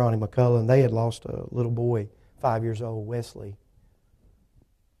 his name's Ronnie McCullough, they had lost a little boy, 5 years old, Wesley,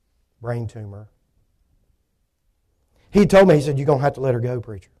 brain tumor. He told me, he said, you're going to have to let her go,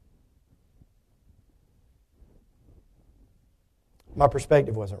 preacher. My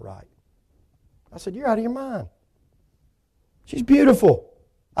perspective wasn't right. I said, you're out of your mind. She's beautiful.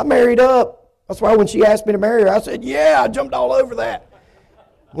 I married up. That's why when she asked me to marry her, I said, yeah, I jumped all over that.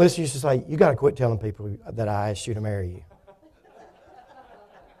 Melissa used to say, you got to quit telling people that I asked you to marry you.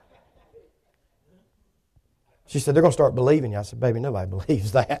 She said, they're going to start believing you. I said, baby, nobody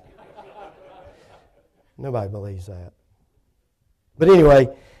believes that. Nobody believes that. But anyway,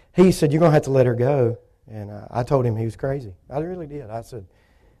 he said, you're going to have to let her go. And I told him he was crazy. I really did. I said,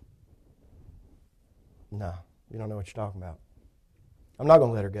 no, you don't know what you're talking about. I'm not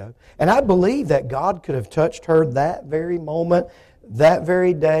going to let her go. And I believe that God could have touched her that very moment, that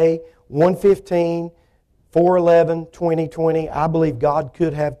very day, 1/15, 4/11/2020. I believe God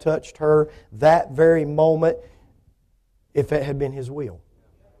could have touched her that very moment if it had been His will.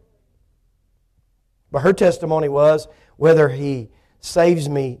 But her testimony was, whether He saves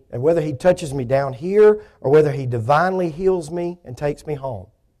me and whether He touches me down here or whether He divinely heals me and takes me home,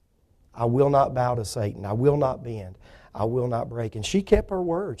 I will not bow to Satan. I will not bend. I will not break. And she kept her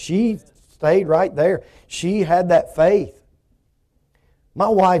word. She stayed right there. She had that faith. My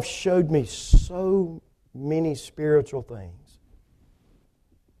wife showed me so many spiritual things.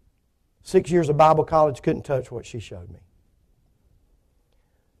 6 years of Bible college couldn't touch what she showed me.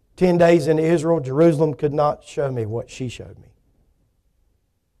 10 days in Israel, Jerusalem could not show me what she showed me.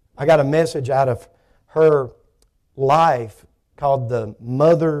 I got a message out of her life called the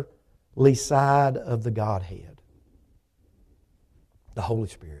motherly side of the Godhead. The Holy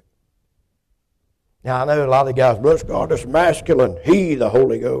Spirit. Now, I know a lot of the guys, bless God, that's masculine. He, the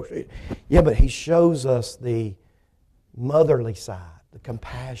Holy Ghost. Yeah, but He shows us the motherly side, the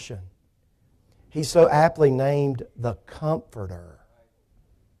compassion. He's so aptly named the Comforter.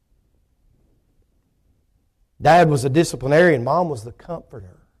 Dad was a disciplinarian. Mom was the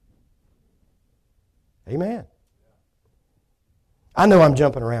Comforter. Amen. I know I'm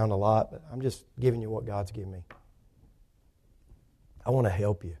jumping around a lot, but I'm just giving you what God's given me. I want to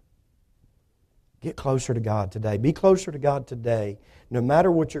help you. Get closer to God today. Be closer to God today, no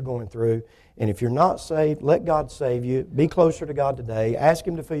matter what you're going through. And if you're not saved, let God save you. Be closer to God today. Ask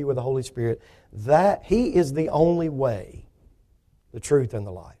Him to fill you with the Holy Spirit. That He is the only way, the truth, and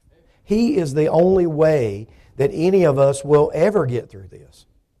the life. He is the only way that any of us will ever get through this.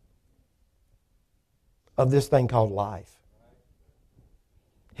 Of this thing called life.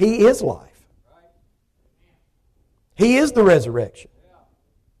 He is life. He is the resurrection.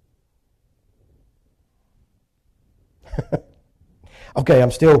 Okay,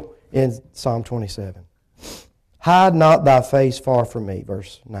 I'm still in Psalm 27. Hide not thy face far from me,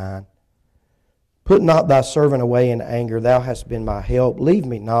 verse 9. Put not thy servant away in anger. Thou hast been my help. Leave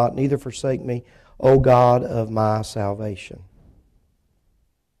me not, neither forsake me, O God of my salvation.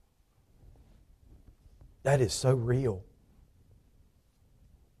 That is so real.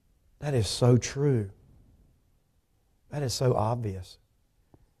 That is so true. That is so obvious.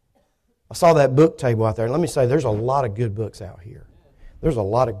 I saw that book table out there. And let me say, there's a lot of good books out here. There's a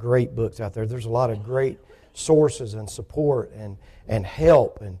lot of great books out there. There's a lot of great sources and support and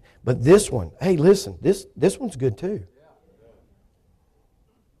help. But this one, hey, listen, this one's good too.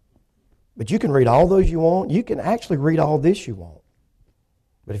 But you can read all those you want. You can actually read all this you want.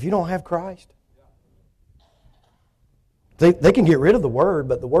 But if you don't have Christ, they can get rid of the Word,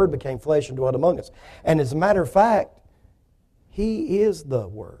 but the Word became flesh and dwelt among us. And as a matter of fact, He is the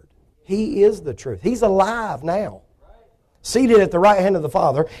Word. He is the truth. He's alive now. Seated at the right hand of the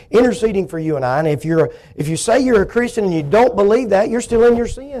Father, interceding for you and I. And if you say you're a Christian and you don't believe that, you're still in your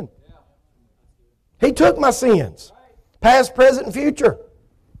sin. He took my sins. Past, present, and future.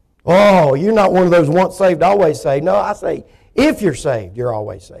 Oh, you're not one of those once saved, always saved. No, I say, if you're saved, you're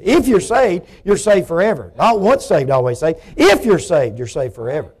always saved. If you're saved forever. Not once saved, always saved. If you're saved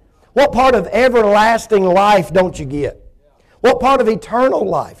forever. What part of everlasting life don't you get? What part of eternal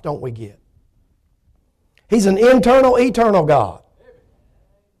life don't we get? He's an internal, eternal God.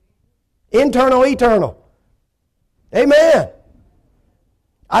 Internal, eternal. Amen.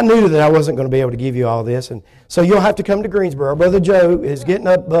 I knew that I wasn't going to be able to give you all this, and so you'll have to come to Greensboro. Brother Joe is getting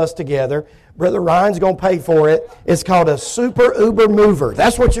a bus together. Brother Ryan's going to pay for it. It's called a Super Uber Mover.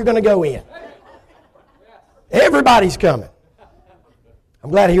 That's what you're going to go in. Everybody's coming. I'm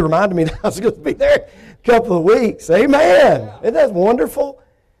glad he reminded me that I was going to be there a couple of weeks. Amen. Isn't that wonderful?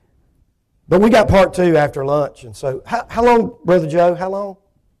 But we got part 2 after lunch. And so, how long, Brother Joe? How long?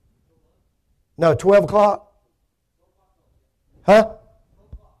 No, 12 o'clock? Huh?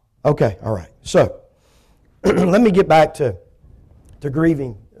 Okay, all right. So, let me get back to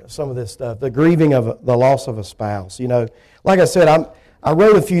grieving some of this stuff. The grieving of the loss of a spouse. You know, like I said, I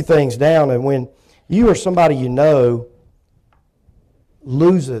wrote a few things down. And when you or somebody you know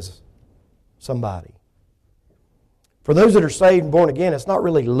loses somebody, for those that are saved and born again, it's not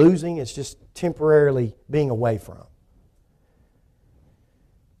really losing, it's just temporarily being away from.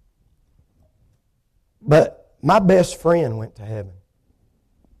 But my best friend went to heaven.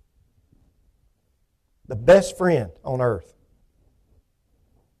 The best friend on earth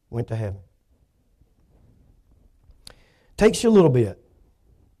went to heaven. It takes you a little bit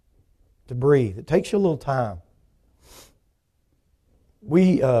to breathe. It takes you a little time.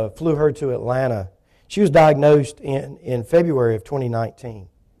 We flew her to Atlanta. She was diagnosed in February of 2019.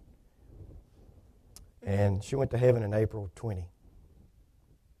 And she went to heaven in April 20.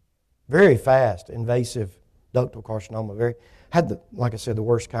 Very fast, invasive ductal carcinoma. Like I said, the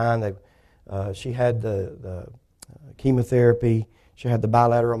worst kind. She had the chemotherapy. She had the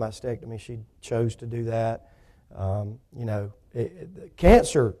bilateral mastectomy. She chose to do that.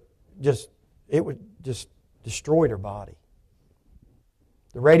 Cancer just destroyed her body.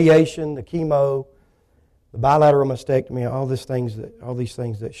 The radiation, the chemo, the bilateral mastectomy, all these things that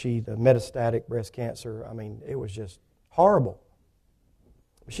the metastatic breast cancer, I mean, it was just horrible.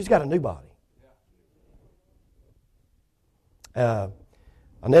 But she's got a new body. I'll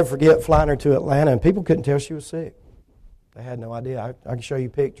never forget flying her to Atlanta, and people couldn't tell she was sick. They had no idea. I can show you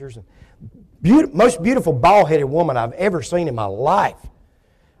pictures. Most beautiful bald-headed woman I've ever seen in my life.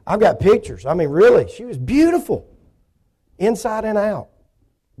 I've got pictures. I mean, really, she was beautiful. Inside and out.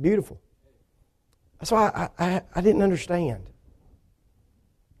 Beautiful. That's why I didn't understand.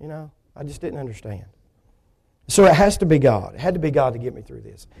 You know, I just didn't understand. So it has to be God. It had to be God to get me through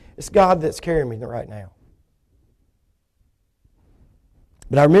this. It's God that's carrying me right now.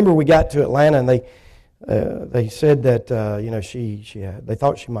 But I remember we got to Atlanta and they said that they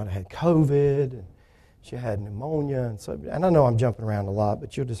thought she might have had COVID and she had pneumonia and I know I'm jumping around a lot,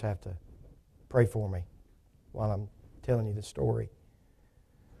 but you'll just have to pray for me while I'm telling you the story.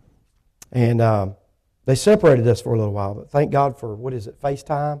 And they separated us for a little while, but thank God for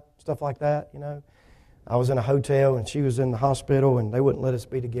FaceTime, stuff like that. You know, I was in a hotel and she was in the hospital and they wouldn't let us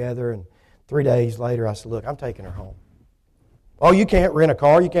be together. And 3 days later, I said, "Look, I'm taking her home." "Oh, you can't rent a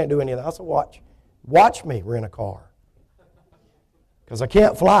car. You can't do any of that." I said, Watch me rent a car. Because I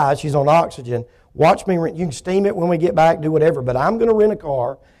can't fly. She's on oxygen. Watch me rent. You can steam it when we get back, do whatever. But I'm going to rent a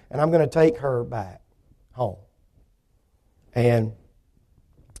car, and I'm going to take her back home. And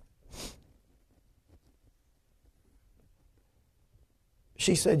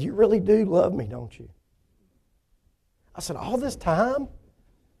she said, "You really do love me, don't you?" I said, "All this time?"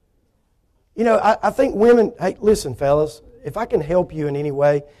 You know, I think women, hey, listen, fellas, if I can help you in any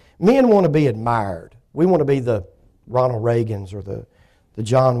way, men want to be admired. We want to be the Ronald Reagans or the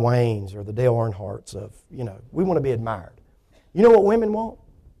John Waynes or the Dale Earnhardts of, you know, we want to be admired. You know what women want?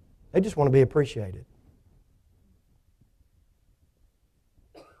 They just want to be appreciated.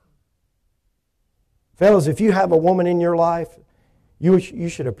 Fellas, if you have a woman in your life, you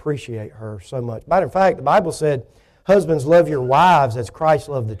should appreciate her so much. Matter of fact, the Bible said, "Husbands, love your wives as Christ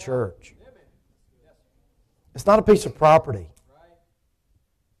loved the church." It's not a piece of property.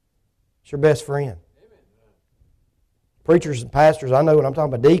 It's your best friend. Preachers and pastors, I know what I'm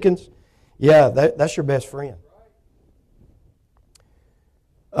talking about. Deacons, yeah, that's your best friend.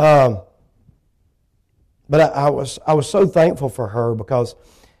 But I was so thankful for her because,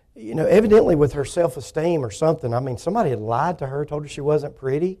 you know, evidently with her self-esteem or something, I mean, somebody had lied to her, told her she wasn't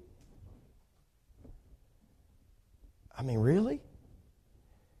pretty. I mean, really?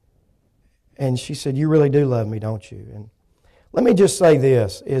 And she said, "You really do love me, don't you?" And let me just say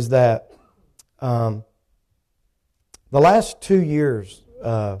this, is that the last 2 years,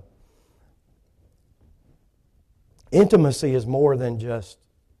 intimacy is more than just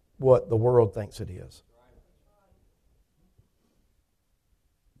what the world thinks it is.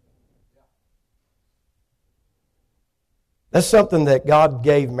 That's something that God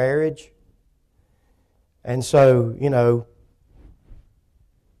gave marriage. And so, you know,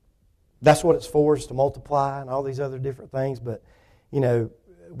 that's what it's for, is to multiply and all these other different things. But, you know,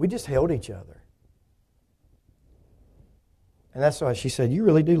 we just held each other. And that's why she said, "You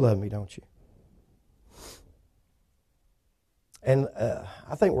really do love me, don't you?" And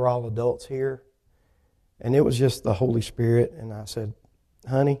I think we're all adults here. And it was just the Holy Spirit. And I said,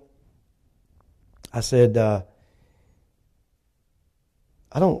 "Honey," I said, "I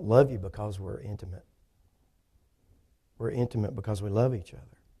don't love you because we're intimate. We're intimate because we love each other."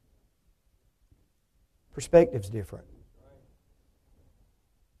 Perspective's different.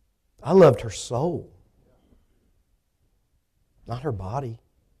 I loved her soul, not her body.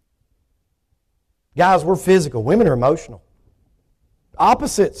 Guys, we're physical. Women are emotional.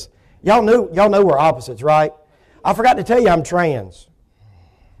 Opposites. Y'all know we're opposites, right? I forgot to tell you I'm trans.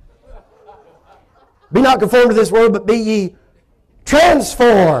 Be not conformed to this world, but be ye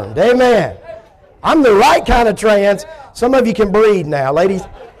transformed. Amen. I'm the right kind of trans. Some of you can breathe now. Ladies,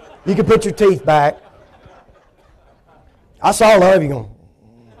 you can put your teeth back. I saw a lot of you going,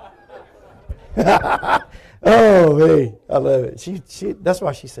 oh, me. I love it. She, that's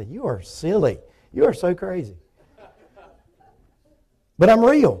why she said, "You are silly. You are so crazy." But I'm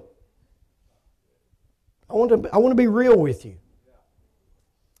real. I want to be real with you.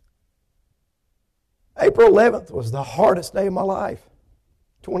 April 11th was the hardest day of my life,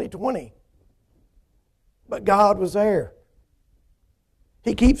 2020. But God was there.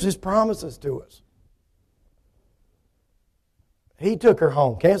 He keeps His promises to us. He took her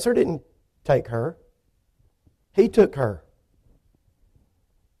home. Cancer didn't take her. He took her.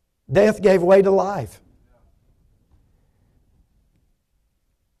 Death gave way to life.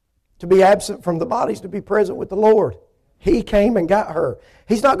 To be absent from the bodies, to be present with the Lord. He came and got her.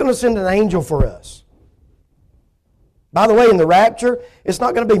 He's not going to send an angel for us. By the way, in the rapture, it's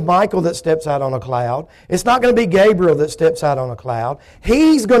not going to be Michael that steps out on a cloud. It's not going to be Gabriel that steps out on a cloud.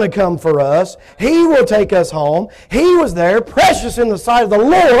 He's going to come for us. He will take us home. He was there. Precious in the sight of the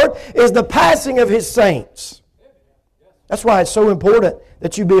Lord is the passing of His saints. That's why it's so important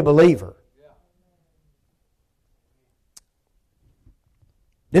that you be a believer.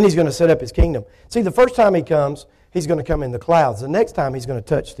 Then He's going to set up His kingdom. See, the first time He comes, He's going to come in the clouds. The next time He's going to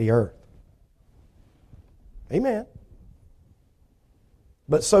touch the earth. Amen.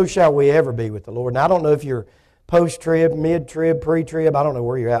 But so shall we ever be with the Lord. Now, I don't know if you're post-trib, mid-trib, pre-trib. I don't know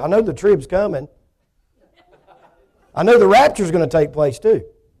where you're at. I know the trib's coming. I know the rapture's going to take place too.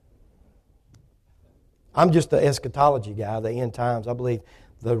 I'm just the eschatology guy, the end times. I believe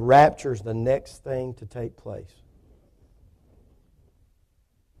the rapture's the next thing to take place.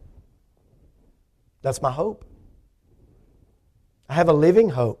 That's my hope. I have a living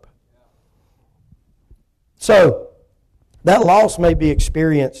hope. So, that loss may be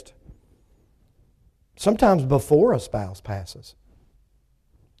experienced sometimes before a spouse passes.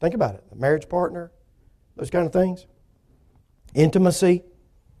 Think about it. A marriage partner, those kind of things. Intimacy,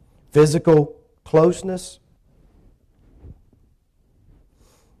 physical closeness.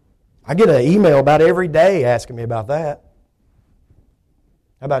 I get an email about every day asking me about that.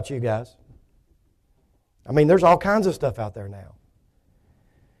 How about you guys? I mean, there's all kinds of stuff out there now.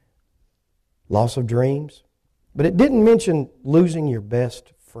 Loss of dreams. But it didn't mention losing your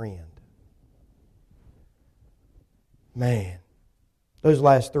best friend. Man, those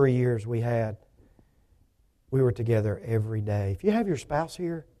last 3 years we were together every day. If you have your spouse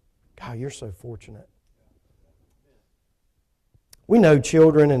here, God, you're so fortunate. We know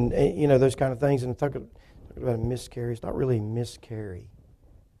children and those kind of things, and talk about a miscarry. It's not really a miscarry.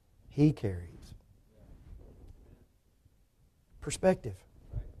 He carries. Perspective.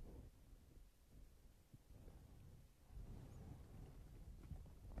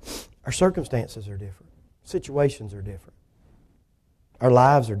 Our circumstances are different. Situations are different. Our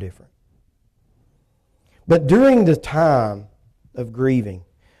lives are different. But during the time of grieving,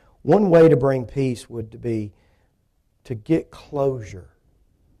 one way to bring peace would be to get closure,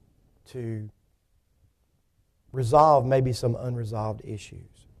 to resolve maybe some unresolved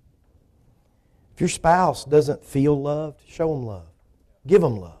issues. If your spouse doesn't feel loved, show them love. Give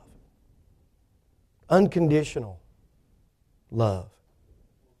them love. Unconditional love.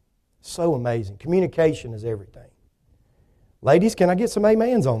 So amazing. Communication is everything. Ladies, can I get some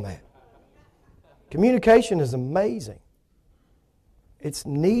amens on that? Communication is amazing. It's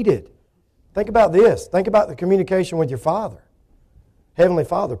needed. Think about this. Think about the communication with your Father. Heavenly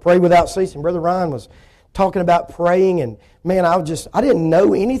Father. Pray without ceasing. Brother Ryan was talking about praying, and man, I didn't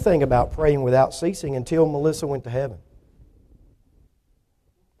know anything about praying without ceasing until Melissa went to heaven.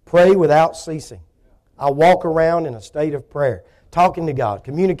 Pray without ceasing. I walk around in a state of prayer, talking to God,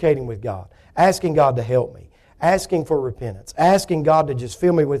 communicating with God, asking God to help me, asking for repentance, asking God to just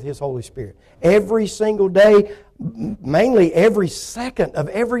fill me with His Holy Spirit. Every single day, mainly every second of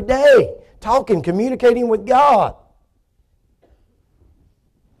every day, talking, communicating with God.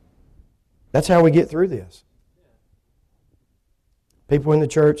 That's how we get through this. People in the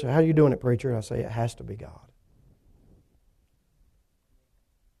church, how are you doing it, preacher? I say, it has to be God.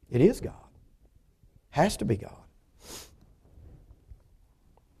 It is God. Has to be God.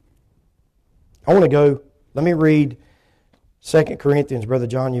 I want to go, let me read 2 Corinthians. Brother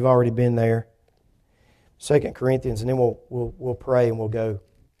John, you've already been there. 2 Corinthians, and then we'll pray and we'll go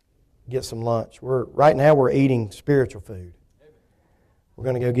get some lunch. Right now we're eating spiritual food. We're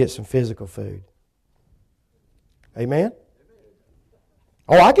going to go get some physical food. Amen?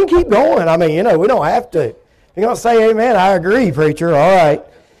 Oh, I can keep going. I mean, we don't have to. If you're going to say amen, I agree, preacher. All right.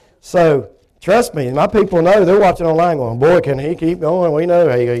 So, trust me, my people know, they're watching online going, boy, can he keep going? We know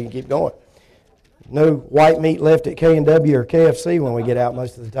he can keep going. No white meat left at K&W or KFC when we get out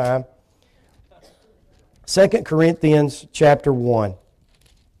most of the time. 2 Corinthians chapter 1.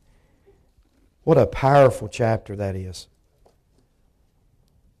 What a powerful chapter that is.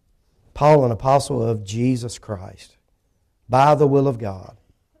 Paul, an apostle of Jesus Christ, by the will of God,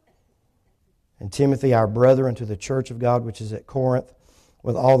 and Timothy, our brother, unto the church of God which is at Corinth,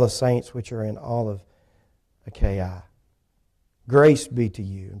 with all the saints which are in all of Achaia. Grace be to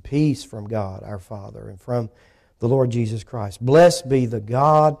you, and peace from God our Father, and from the Lord Jesus Christ. Blessed be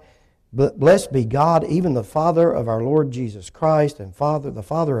God, even the Father of our Lord Jesus Christ, and the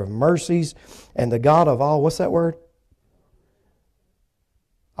Father of mercies, and the God of all, what's that word?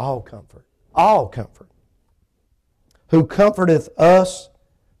 All comfort. All comfort. Who comforteth us,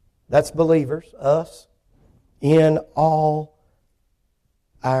 that's believers, us, in all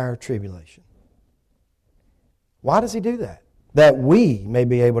our tribulation. Why does He do that? That we may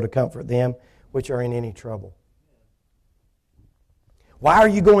be able to comfort them which are in any trouble. Why are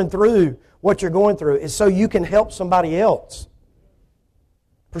you going through what you're going through? It's so you can help somebody else.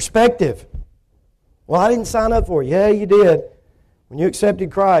 Perspective. Well, I didn't sign up for it. Yeah, you did. When you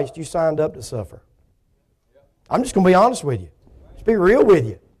accepted Christ, you signed up to suffer. I'm just going to be honest with you. Let's be real with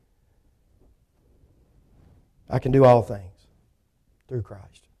you. I can do all things through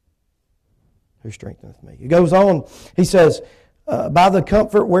Christ who strengtheneth me. He goes on, he says, by the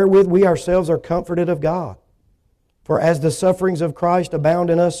comfort wherewith we ourselves are comforted of God. For as the sufferings of Christ abound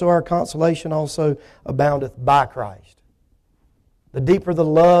in us, so our consolation also aboundeth by Christ. The deeper the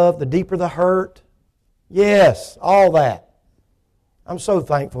love, the deeper the hurt. Yes, all that. I'm so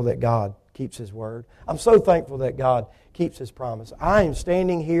thankful that God keeps His word. I'm so thankful that God keeps His promise. I am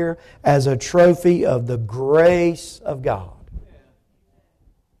standing here as a trophy of the grace of God.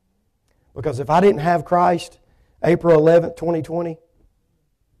 Because if I didn't have Christ, April 11th, 2020,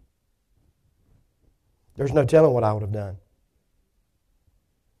 there's no telling what I would have done.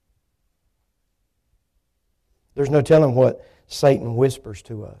 There's no telling what Satan whispers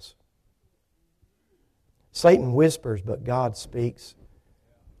to us. Satan whispers, but God speaks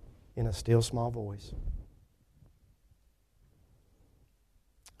in a still small voice.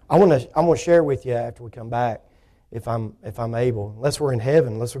 I want to share with you after we come back, if I'm able, unless we're in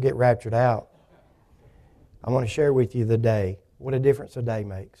heaven, unless we get raptured out. I want to share with you the day, what a difference a day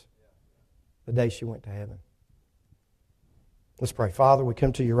makes. The day she went to heaven. Let's pray. Father, we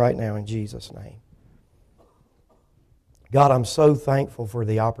come to you right now in Jesus' name. God, I'm so thankful for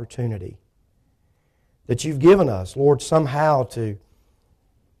the opportunity that you've given us, Lord, somehow to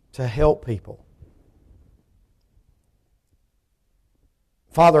help people.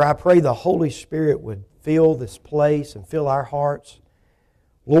 Father, I pray the Holy Spirit would fill this place and fill our hearts.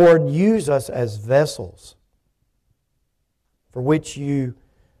 Lord, use us as vessels for which you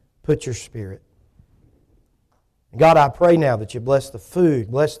put your Spirit. God, I pray now that you bless the food,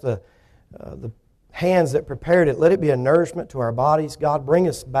 bless the hands that prepared it. Let it be a nourishment to our bodies. God, bring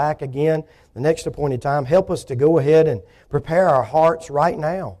us back again the next appointed time. Help us to go ahead and prepare our hearts right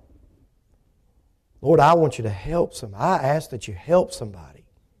now. Lord, I want you to help somebody. I ask that you help somebody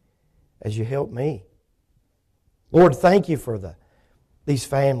as you help me. Lord, thank you for these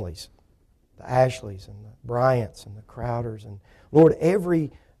families, the Ashleys and the Bryants and the Crowders, and Lord,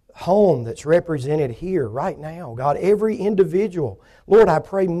 every home that's represented here right now. God, every individual. Lord, I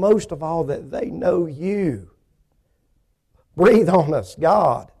pray most of all that they know you. Breathe on us,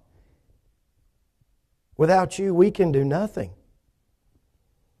 God. Without you, we can do nothing.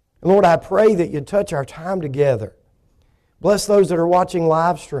 And Lord, I pray that you touch our time together. Bless those that are watching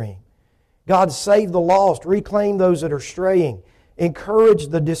live stream. God, save the lost. Reclaim those that are straying. Encourage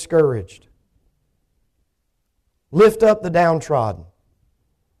the discouraged. Lift up the downtrodden.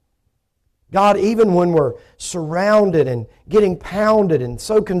 God, even when we're surrounded and getting pounded and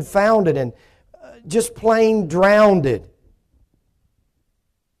so confounded and just plain drowned,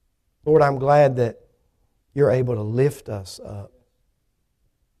 Lord, I'm glad that you're able to lift us up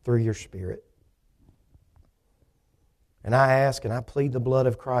through your Spirit. And I ask and I plead the blood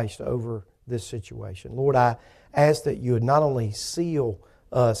of Christ over this situation. Lord, I ask that you would not only seal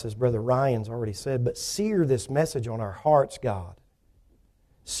us, as Brother Ryan's already said, but sear this message on our hearts, God.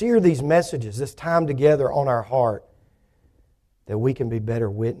 Sear these messages, this time together on our heart, that we can be better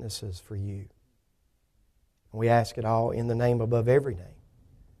witnesses for you. And we ask it all in the name above every name.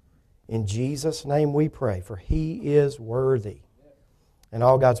 In Jesus' name we pray, for He is worthy. And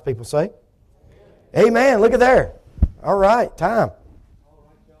all God's people say, Amen. Look at there. All right, time.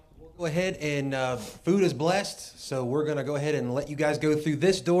 We'll go ahead and food is blessed, so we're going to go ahead and let you guys go through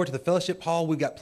this door to the fellowship hall. We've got